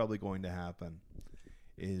like it's probably going to happen.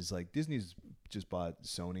 Is like Disney's just bought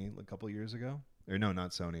Sony a couple of years ago, or no,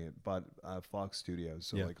 not Sony. It bought Fox Studios,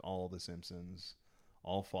 so like all the Simpsons,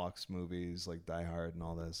 all Fox movies, like Die Hard and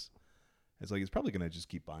all this. It's like it's probably going to just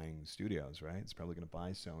keep buying studios, right? It's probably going to buy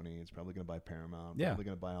Sony. It's probably going to buy Paramount. Yeah. Probably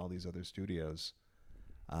going to buy all these other studios.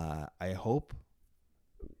 I hope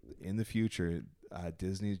in the future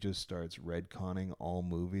Disney just starts retconning all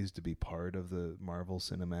movies to be part of the Marvel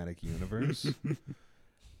Cinematic Universe.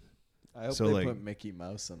 I hope So, they like- put Mickey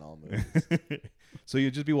Mouse in all movies. So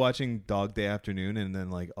you'd just be watching Dog Day Afternoon and then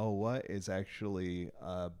like, oh, what is actually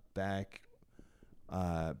a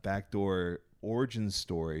backdoor origin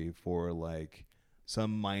story for like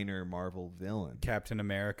some minor Marvel villain. Captain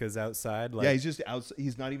America's outside. Like, Yeah, he's just out.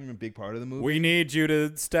 He's not even a big part of the movie. we need you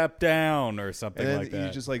to step down or something And then like that.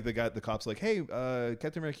 he's just like the cop's like, hey,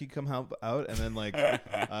 Captain America, can you come help out? And then like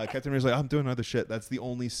Captain America's like, I'm doing other shit. That's the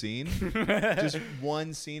only scene. Just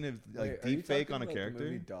one scene of like Wait, are you deep fake talking on a about the character.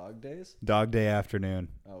 movie Dog Days? Dog Day Afternoon.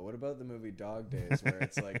 Oh, what about the movie Dog Days, where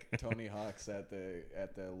it's like Tony Hawk's at the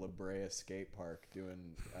La Brea skate park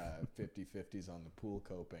doing 50-50s on the pool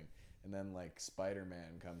coping, and then like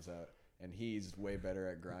Spider-Man comes out and he's way better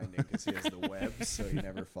at grinding because he has the webs, so he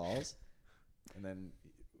never falls. And then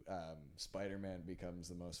Spider-Man becomes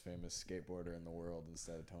the most famous skateboarder in the world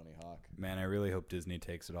instead of Tony Hawk. Man, I really hope Disney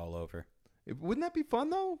takes it all over. Wouldn't that be fun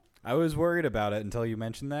though? I was worried about it until you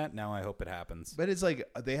mentioned that. Now I hope it happens. But it's like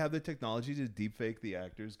they have the technology to deepfake the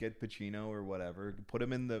actors, get Pacino or whatever, put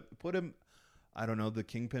him, I don't know, the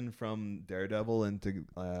Kingpin from Daredevil into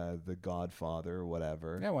the Godfather or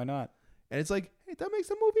whatever. Yeah, why not? And it's like, hey, that makes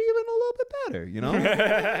the movie even a little bit better, you know?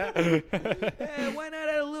 Hey, why not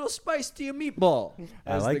add a little spice to your meatball?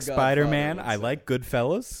 I As like the Godfather Spider-Man. would I say. like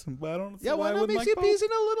Goodfellas. But I don't see Yeah, why I not wouldn't mix like your both. peas in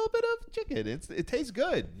a little bit of chicken? It tastes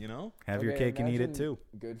good, you know? Have your cake and eat it too.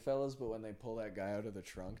 Goodfellas, but when they pull that guy out of the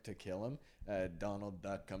trunk to kill him, Donald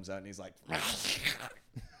Duck comes out and he's like, or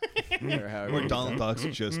however Or he Donald talks.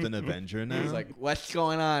 Duck's just an Avenger now. He's like, what's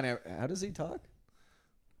going on? How does he talk?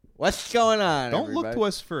 What's going on? don't look everybody? to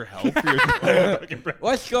us for help. You're-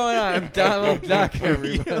 What's going on? I'm Donald Duck,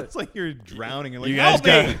 everybody. it's like you're drowning. You're like, You guys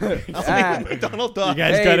help me! Ah, Donald Duck. You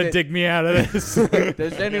guys Hey, gotta the- dig me out of this.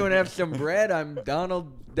 does anyone have some bread? I'm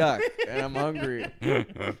Donald Duck, and I'm hungry.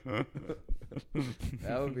 That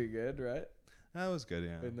would be good, right? That was good,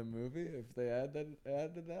 yeah. In the movie, if they added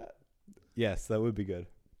that. Yes, that would be good.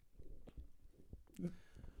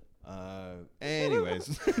 Anyways,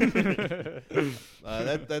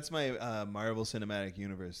 that's my Marvel Cinematic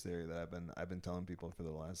Universe theory that I've been telling people for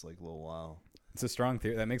the last like little while. It's a strong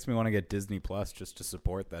theory. That makes me want to get Disney Plus just to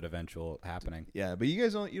support that eventual happening. Yeah, but you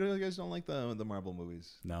guys don't like the Marvel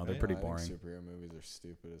movies. No, they're right? pretty I think boring. superhero movies are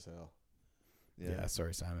stupid as hell. Yeah,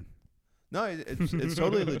 sorry, Simon. No, it's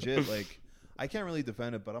totally legit. Like, I can't really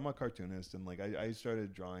defend it, but I'm a cartoonist, and like I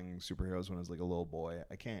started drawing superheroes when I was like a little boy.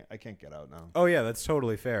 I can't get out now. Oh yeah, that's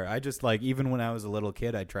totally fair. I just like even when I was a little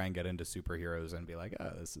kid, I'd try and get into superheroes and be like,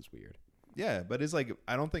 oh, this is weird. Yeah, but it's like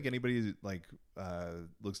I don't think anybody like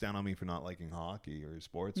looks down on me for not liking hockey or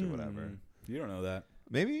sports or whatever. You don't know that.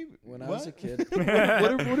 Maybe When I was a kid,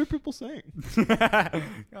 what are people saying?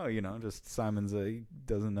 Oh, just Simon's he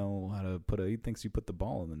doesn't know how to he thinks you put the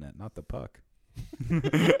ball in the net, not the puck.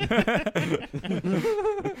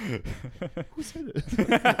 Who said it?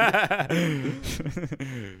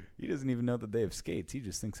 He doesn't even know that they have skates. He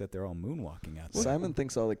just thinks that they're all moonwalking outside. Simon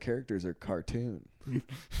thinks all the characters are cartoon.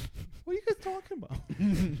 What are you guys talking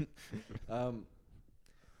about?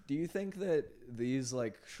 Do you think that these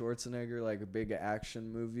like Schwarzenegger like big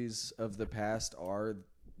action movies of the past are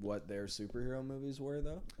what their superhero movies were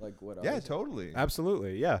though? Like what? Yeah, ours are? totally.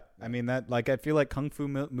 Absolutely, yeah. I mean that. Like, I feel like kung fu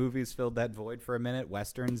movies filled that void for a minute.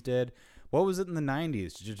 Westerns did. What was it in the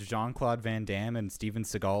 '90s? Jean-Claude Van Damme and Steven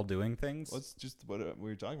Seagal doing things. Well, it's just what we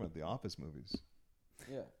were talking about, the Office movies.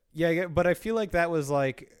 Yeah. Yeah, but I feel like that was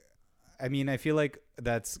like. I mean, I feel like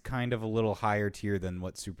that's kind of a little higher tier than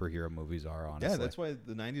what superhero movies are. Honestly, Yeah, that's why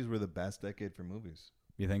the 90s were the best decade for movies.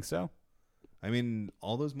 You think so? I mean,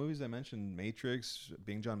 all those movies I mentioned, Matrix,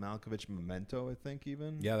 Being John Malkovich, Memento, I think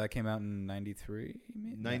even. Yeah, that came out in 93.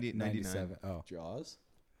 97. Oh, Jaws.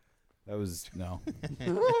 that was no.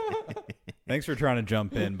 Thanks for trying to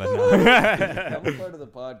jump in, but no. I'm a part of the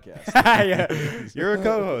podcast. Yeah, you're a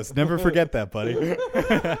co-host. Never forget that, buddy.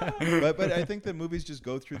 but I think the movies just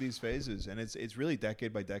go through these phases, and it's really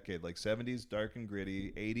decade by decade. Like 70s, dark and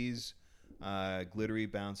gritty. 80s, glittery,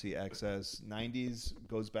 bouncy, excess. 90s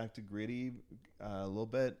goes back to gritty a little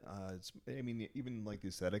bit. I mean, even like the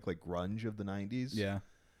aesthetic, like grunge of the 90s. Yeah.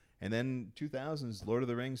 And then 2000s, Lord of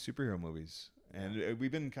the Rings superhero movies. And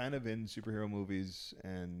we've been kind of in superhero movies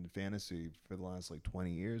and fantasy for the last like 20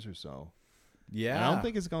 years or so. Yeah. And I don't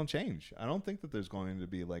think it's going to change. I don't think that there's going to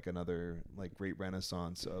be like another like great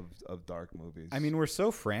renaissance of dark movies. I mean, we're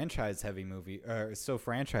so franchise heavy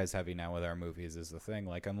now with our movies is the thing.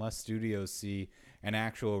 Like, unless studios see an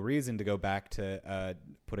actual reason to go back to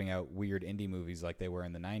putting out weird indie movies like they were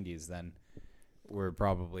in the 90s, then we're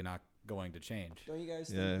probably not going to change. Don't you guys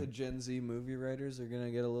think the Gen Z movie writers are gonna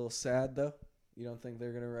get a little sad though? You don't think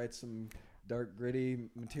they're gonna write some dark, gritty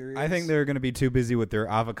materials? I think they're going to be too busy with their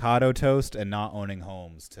avocado toast and not owning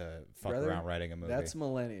homes to fuck around writing a movie. That's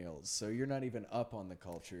millennials, so you're not even up on the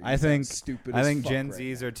culture. I think Gen Gen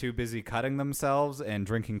Zs are too busy cutting themselves and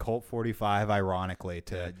drinking Colt 45, ironically.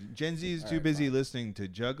 Gen Z is too busy listening to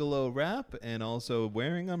Juggalo rap and also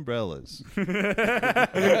wearing umbrellas.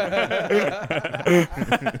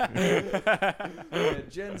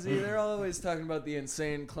 Gen Z, they're always talking about the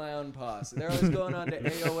insane clown posse. They're always going on to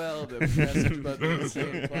AOL to message about the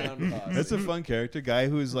insane clown posse. That's a fun character, guy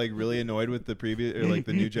who's like really annoyed with the previous or like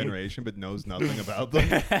the new generation, but knows nothing about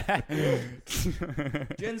them.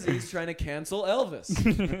 Gen Z's trying to cancel Elvis.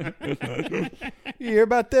 You hear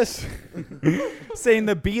about this? Saying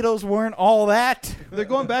the Beatles weren't all that. They're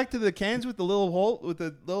going back to the cans with the little hole, with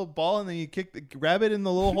the little ball, and then you kick the rabbit in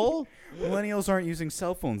the little hole. Millennials aren't using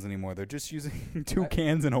cell phones anymore. They're just using two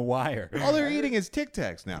cans and a wire. All they're eating is Tic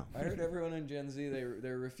Tacs now. I heard everyone in Gen Z,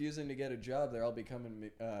 they're refusing to get a job. They're all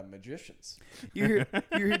becoming magicians. You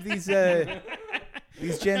hear these Gen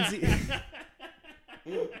Z.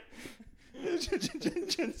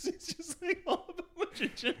 Gen Z's just like all about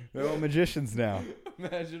magicians. They're all magicians now.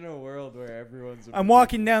 Imagine a world where everyone's I'm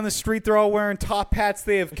walking down the street. They're all wearing top hats.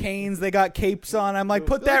 They have canes. They got capes on. I'm like,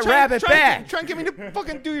 put that rabbit back. Try and get me to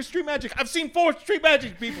fucking do your street magic. I've seen 4 street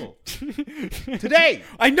magic people today.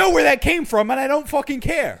 I know where that came from, and I don't fucking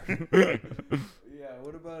care. Yeah,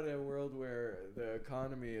 what about a world where the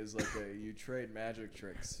economy is like you trade magic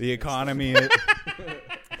tricks? The economy.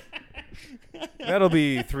 That'll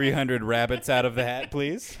be 300 rabbits out of the hat,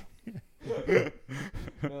 please.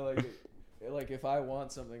 No, like if I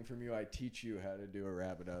want something from you, I teach you how to do a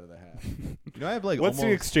rabbit out of the hat. You know, I have like What's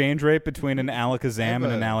the exchange rate between an alakazam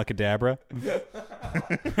and an alakadabra?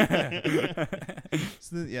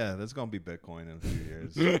 Yeah, that's gonna be Bitcoin in a few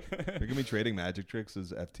years. They're gonna be trading magic tricks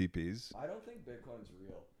as FTPs. I don't think Bitcoin's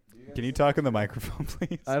real. Can you talk in the microphone,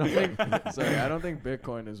 please? I don't think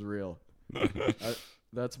Bitcoin is real.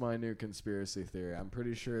 That's my new conspiracy theory. I'm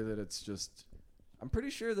pretty sure that it's just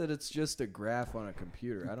a graph on a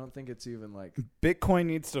computer. I don't think it's even like Bitcoin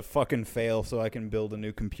needs to fucking fail so I can build a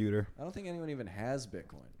new computer. I don't think anyone even has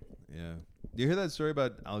Bitcoin. Yeah. Do you hear that story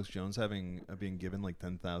about Alex Jones being given like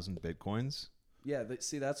 10,000 Bitcoins? Yeah,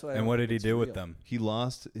 see, that's why. And what did he do with them? He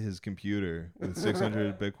lost his computer with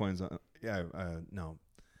 600 Bitcoins on. Yeah, no.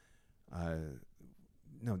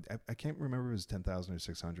 No, I can't remember if it was 10,000 or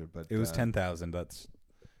 600, but it was 10,000. That's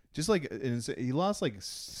just like he lost like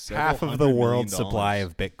half of the world's supply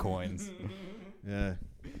of Bitcoins. Yeah.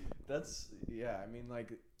 I mean,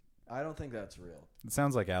 like, I don't think that's real. It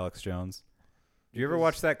sounds like Alex Jones. Do you ever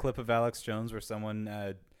watch that clip of Alex Jones where someone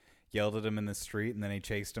yelled at him in the street and then he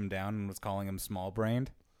chased him down and was calling him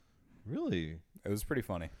small-brained? Really? It was pretty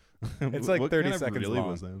funny. It's like 30 seconds really long.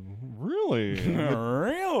 Was that? Really?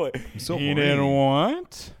 Really? So he horny. didn't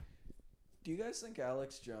want? Do you guys think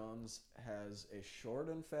Alex Jones has a short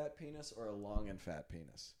and fat penis or a long and fat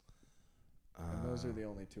penis? And those are the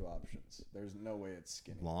only two options. There's no way it's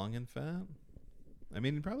skinny. Long and fat? I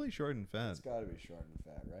mean, probably short and fat. It's got to be short and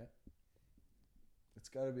fat, right? It's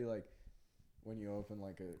got to be like when you open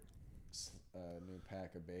like a new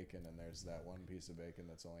pack of bacon and there's that one piece of bacon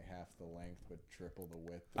that's only half the length but triple the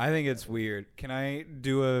width. I think it's weird. Can I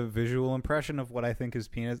do a visual impression of what I think his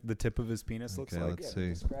penis, the tip of his penis, looks Okay, like? let's see.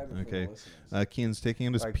 Describe it for Okay. the listeners. Kian's taking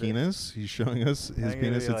out his Like this. penis. He's showing us his think it'd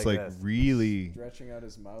penis. be It's like like this. really. Stretching out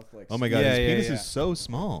his mouth like. Oh my god, Yeah, his yeah, penis yeah. is so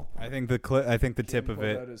small. I think the tip Kim of pulled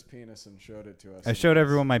it. out his penis and showed it to us. I showed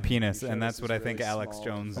everyone my penis, He showed and us that's what his I think really Alex small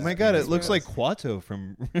Jones. Oh my god, it penis. looks like Quato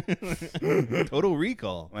from Total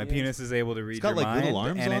Recall. My penis is able to read got, your like, little mind,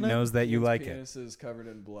 arms and on it it? knows that you Ian's like it. penis is covered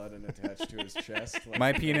in blood and attached to his chest. Like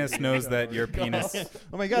My penis knows that your penis.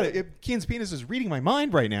 Oh my god, Kian's penis is reading my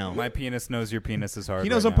mind right now. My penis knows your penis is hard. He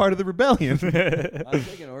knows right I'm part of the rebellion. I'm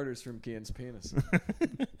taking orders from Kian's penis.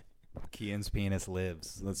 Kian's penis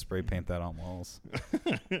lives. Let's spray paint that on walls.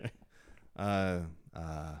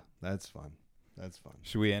 That's fun. That's fun.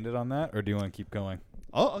 Should we end it on that, or do you want to keep going?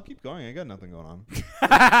 I'll keep going. I got nothing going on.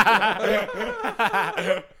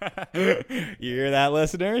 You hear that,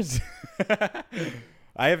 listeners?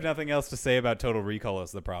 I have nothing else to say about Total Recall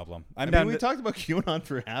is the problem. I mean, we talked about QAnon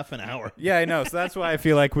for half an hour. Yeah, I know. So that's why I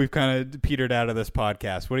feel like we've kind of petered out of this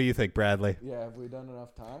podcast. What do you think, Bradley? Yeah, have we done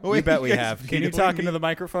enough time? Oh, You bet we guys have. Can you vetoing talk me? into the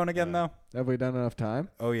microphone again, though? Have we done enough time?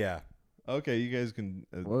 Oh, yeah. Okay, you guys can.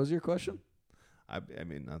 What was your question? I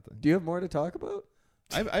mean, nothing. Do you have more to talk about?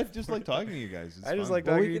 I just like talking to you guys. It's I just fun. like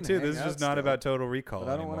Well, talking we to you, can too. hang This is out just not still. about Total Recall But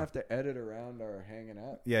I don't anymore. want to have to edit around our hanging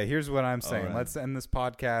out. Yeah, here's what I'm saying. right. Let's end this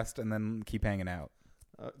podcast and then keep hanging out.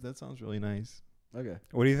 That sounds really nice. Okay.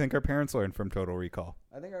 What do you think our parents learned from Total Recall?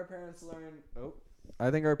 I think our parents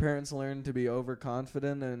learned to be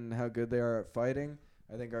overconfident and how good they are at fighting.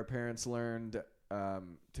 I think our parents learned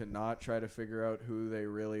to not try to figure out who they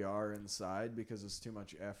really are inside because it's too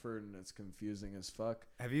much effort and it's confusing as fuck.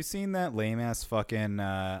 Have you seen that lame ass fucking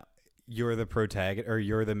you're the protagonist or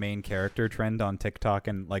you're the main character trend on TikTok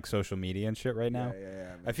and like social media and shit right now?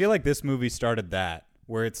 Yeah. I feel like this movie started that,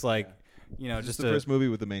 where it's like, you know, It's just the first movie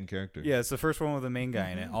with the main character. Yeah, it's the first one with the main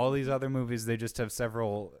guy in it. All these other movies, they just have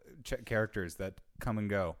several characters that come and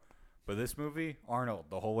go. But this movie, Arnold,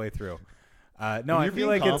 the whole way through. No, When I you're feel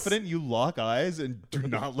being like confident, you lock eyes and do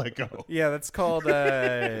not let go. Yeah, that's called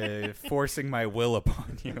forcing my will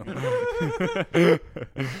upon you.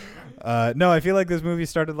 No, I feel like this movie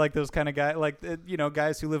started like those kind of guys, like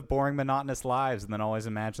guys who live boring, monotonous lives, and then always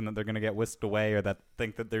imagine that they're going to get whisked away, or that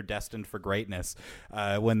think that they're destined for greatness,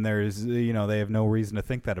 when there's they have no reason to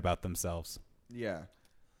think that about themselves. Yeah.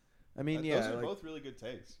 I mean, Those are like, both really good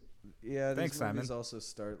takes. yeah, Thanks, these movies Simon. also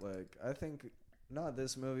start like I think not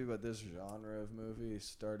this movie, but this genre of movie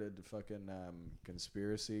started fucking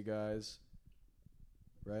conspiracy guys,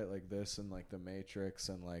 right? Like this and like The Matrix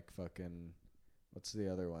and like fucking what's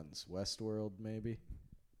the other ones? Westworld maybe,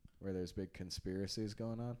 where there's big conspiracies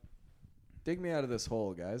going on. Dig me out of this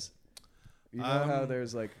hole, guys. You know how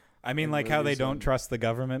there's like I mean, in like how they movies don't on- trust the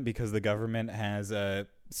government because the government has a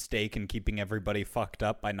stake in keeping everybody fucked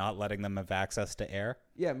up by not letting them have access to air.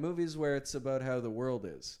 yeah, movies where it's about how the world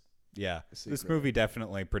is. Yeah, this Secret. movie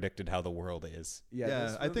definitely predicted how the world is. Yeah, Yeah,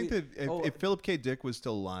 this I think movie- that if Philip K. Dick was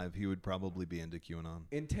still alive, he would probably be into QAnon.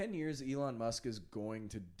 in 10 years, Elon Musk is going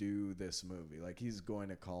to do this movie. Like, he's going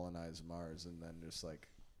to colonize Mars and then just, like,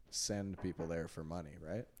 send people there for money,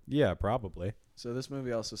 right? Yeah, probably. So this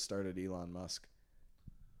movie also started Elon Musk.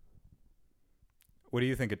 What do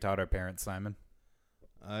you think it taught our parents, Simon?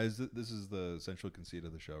 This is the central conceit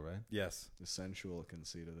of the show, right? Yes. The sensual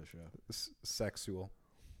conceit of the show. Sexual.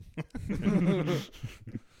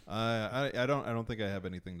 I don't think I have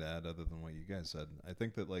anything to add other than what you guys said. I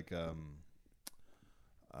think that like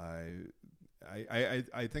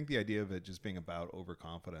I think the idea of it just being about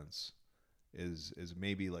overconfidence is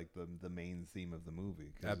maybe like the main theme of the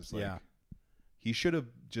movie. 'Cause it's like, yeah. he should have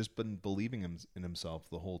just been believing in himself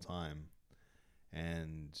the whole time.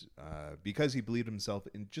 And because he believed himself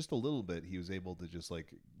in just a little bit, he was able to just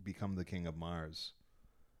like become the king of Mars.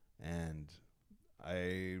 And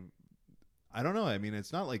I don't know. I mean,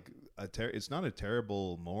 it's not like it's not a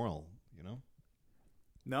terrible moral, you know?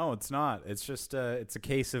 No, it's not. It's just it's a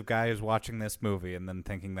case of guys watching this movie and then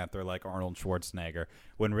thinking that they're like Arnold Schwarzenegger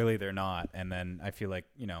when really they're not. And then I feel like,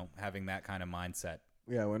 having that kind of mindset.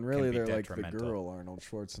 Yeah, when really be they're like the detrimental. girl Arnold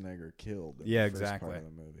Schwarzenegger killed in Yeah, the first exactly. part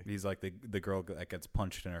of the movie. He's like the girl that gets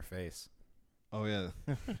punched in her face. Oh yeah.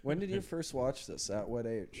 When did you first watch this? At what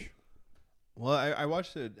age? Well, I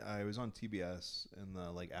watched it. I was on TBS in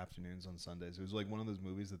the like afternoons on Sundays. It was like one of those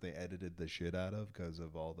movies that they edited the shit out of because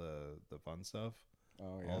of all the fun stuff,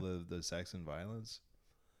 Oh, yeah. all the sex and violence.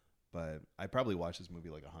 But I probably watched this movie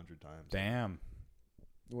like 100 times. Damn.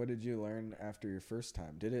 What did you learn after your first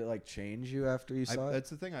time? Did it like change you after you saw it? That's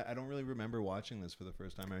the thing. I don't really remember watching this for the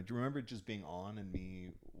first time. I do remember it just being on and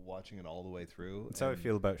me watching it all the way through. That's how I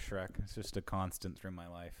feel about Shrek. It's just a constant through my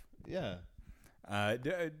life. Yeah.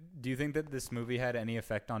 Do you think that this movie had any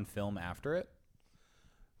effect on film after it?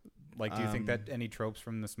 Like, do you think that any tropes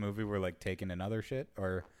from this movie were like taken in other shit,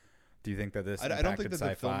 or do you think that this? I don't think that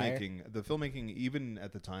sci-fi? the filmmaking, even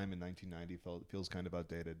at the time in 1990, feels kind of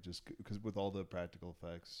outdated, just because with all the practical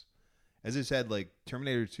effects. As I said, like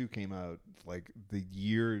Terminator 2 came out like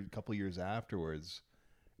couple years afterwards,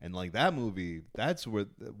 and like that movie, that's what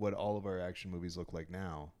all of our action movies look like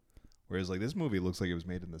now. Whereas like this movie looks like it was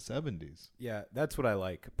made in the 70s. Yeah, that's what I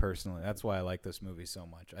like personally. That's why I like this movie so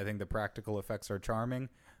much. I think the practical effects are charming.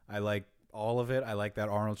 I like all of it. I like that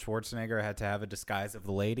Arnold Schwarzenegger had to have a disguise of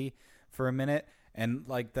the lady for a minute, and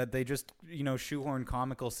like that they just, shoehorn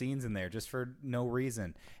comical scenes in there just for no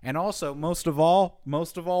reason. And also, most of all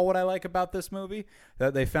what I like about this movie,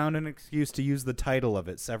 that they found an excuse to use the title of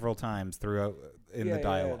it several times throughout in the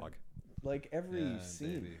dialogue. Like every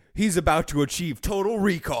scene. Baby. He's about to achieve total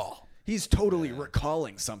recall. He's totally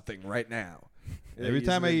recalling something right now. Every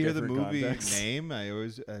time I hear the movie name, I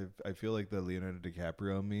feel like the Leonardo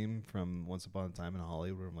DiCaprio meme from Once Upon a Time in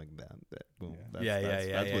Hollywood. Where I'm like, boom. That's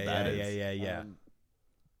what that is. Yeah.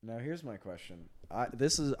 Now here's my question. I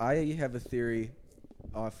have a theory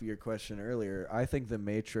off your question earlier. I think The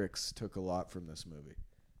Matrix took a lot from this movie,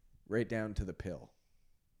 right down to the pill.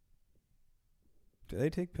 Do they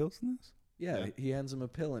take pills in this? Yeah, he hands him a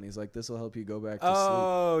pill and he's like, "This will help you go back to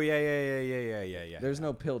sleep." Yeah. There's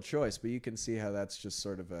no pill choice, but you can see how that's just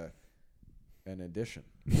sort of an addition.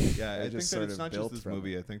 Yeah, I think that it's not just this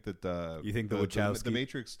movie. I think that you think the Wachowski, the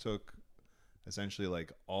Matrix took essentially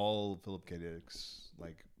like all Philip K. Dick's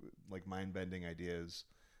like mind-bending ideas,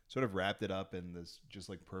 sort of wrapped it up in this just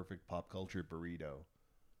like perfect pop culture burrito.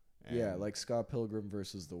 And yeah, like Scott Pilgrim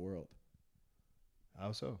versus the World.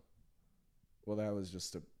 How so? Well, that was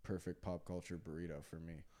just a perfect pop culture burrito for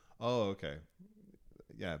me. Oh, okay.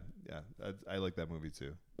 Yeah. I like that movie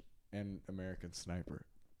too. And American Sniper.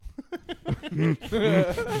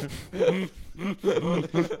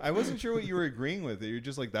 I wasn't sure what you were agreeing with. You're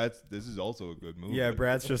just like, this is also a good movie. Yeah,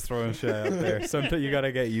 Brad's just throwing shit out there. Sometimes you got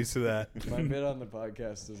to get used to that. My bit on the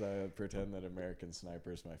podcast is I pretend that American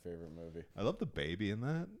Sniper is my favorite movie. I love the baby in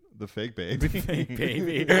that. The fake baby. Fake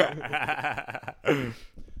baby.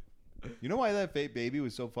 You know why that fake baby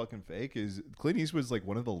was so fucking fake? Is Clint Eastwood's like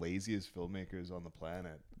one of the laziest filmmakers on the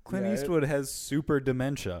planet. Clint Eastwood has super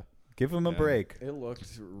dementia. Give him a break. It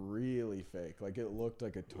looked really fake. Like it looked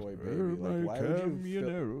like a toy baby. Like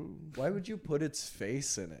why would you put its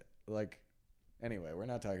face in it? Like anyway, we're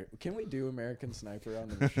not talking. Can we do American Sniper on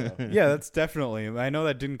the show? Yeah, that's definitely. I know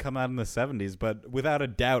that didn't come out in the 70s, but without a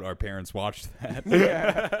doubt our parents watched that.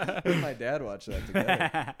 Yeah. Me and my dad watched that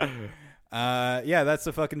together. Yeah, that's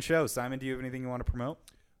the fucking show. Simon, do you have anything you want to promote?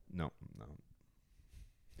 No.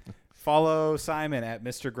 Follow Simon at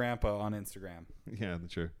Mr. Grandpa on Instagram. Yeah,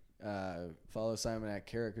 sure. Follow Simon at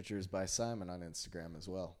Caricatures by Simon on Instagram as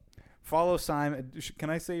well. Follow Simon. Can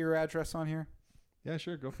I say your address on here? Yeah,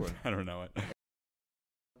 sure. Go for it. I don't know it.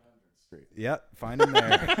 Street. Yep, find him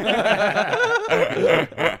there.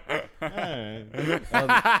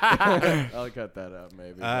 I'll cut that out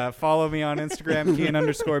maybe. Follow me on Instagram,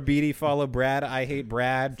 Kian_BD. Follow Brad. I hate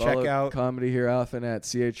Brad. Follow Check out Comedy Here Often at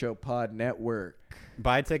CHO Pod Network.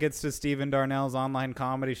 Buy tickets to Stephen Darnell's online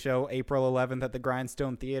comedy show April 11th at the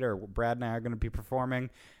Grindstone Theater. Brad and I are going to be performing,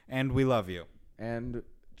 and we love you. And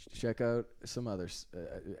check out some others.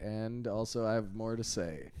 And also, I have more to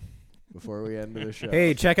say before we end the show.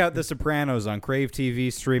 Hey, check out The Sopranos on Crave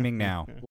TV streaming now.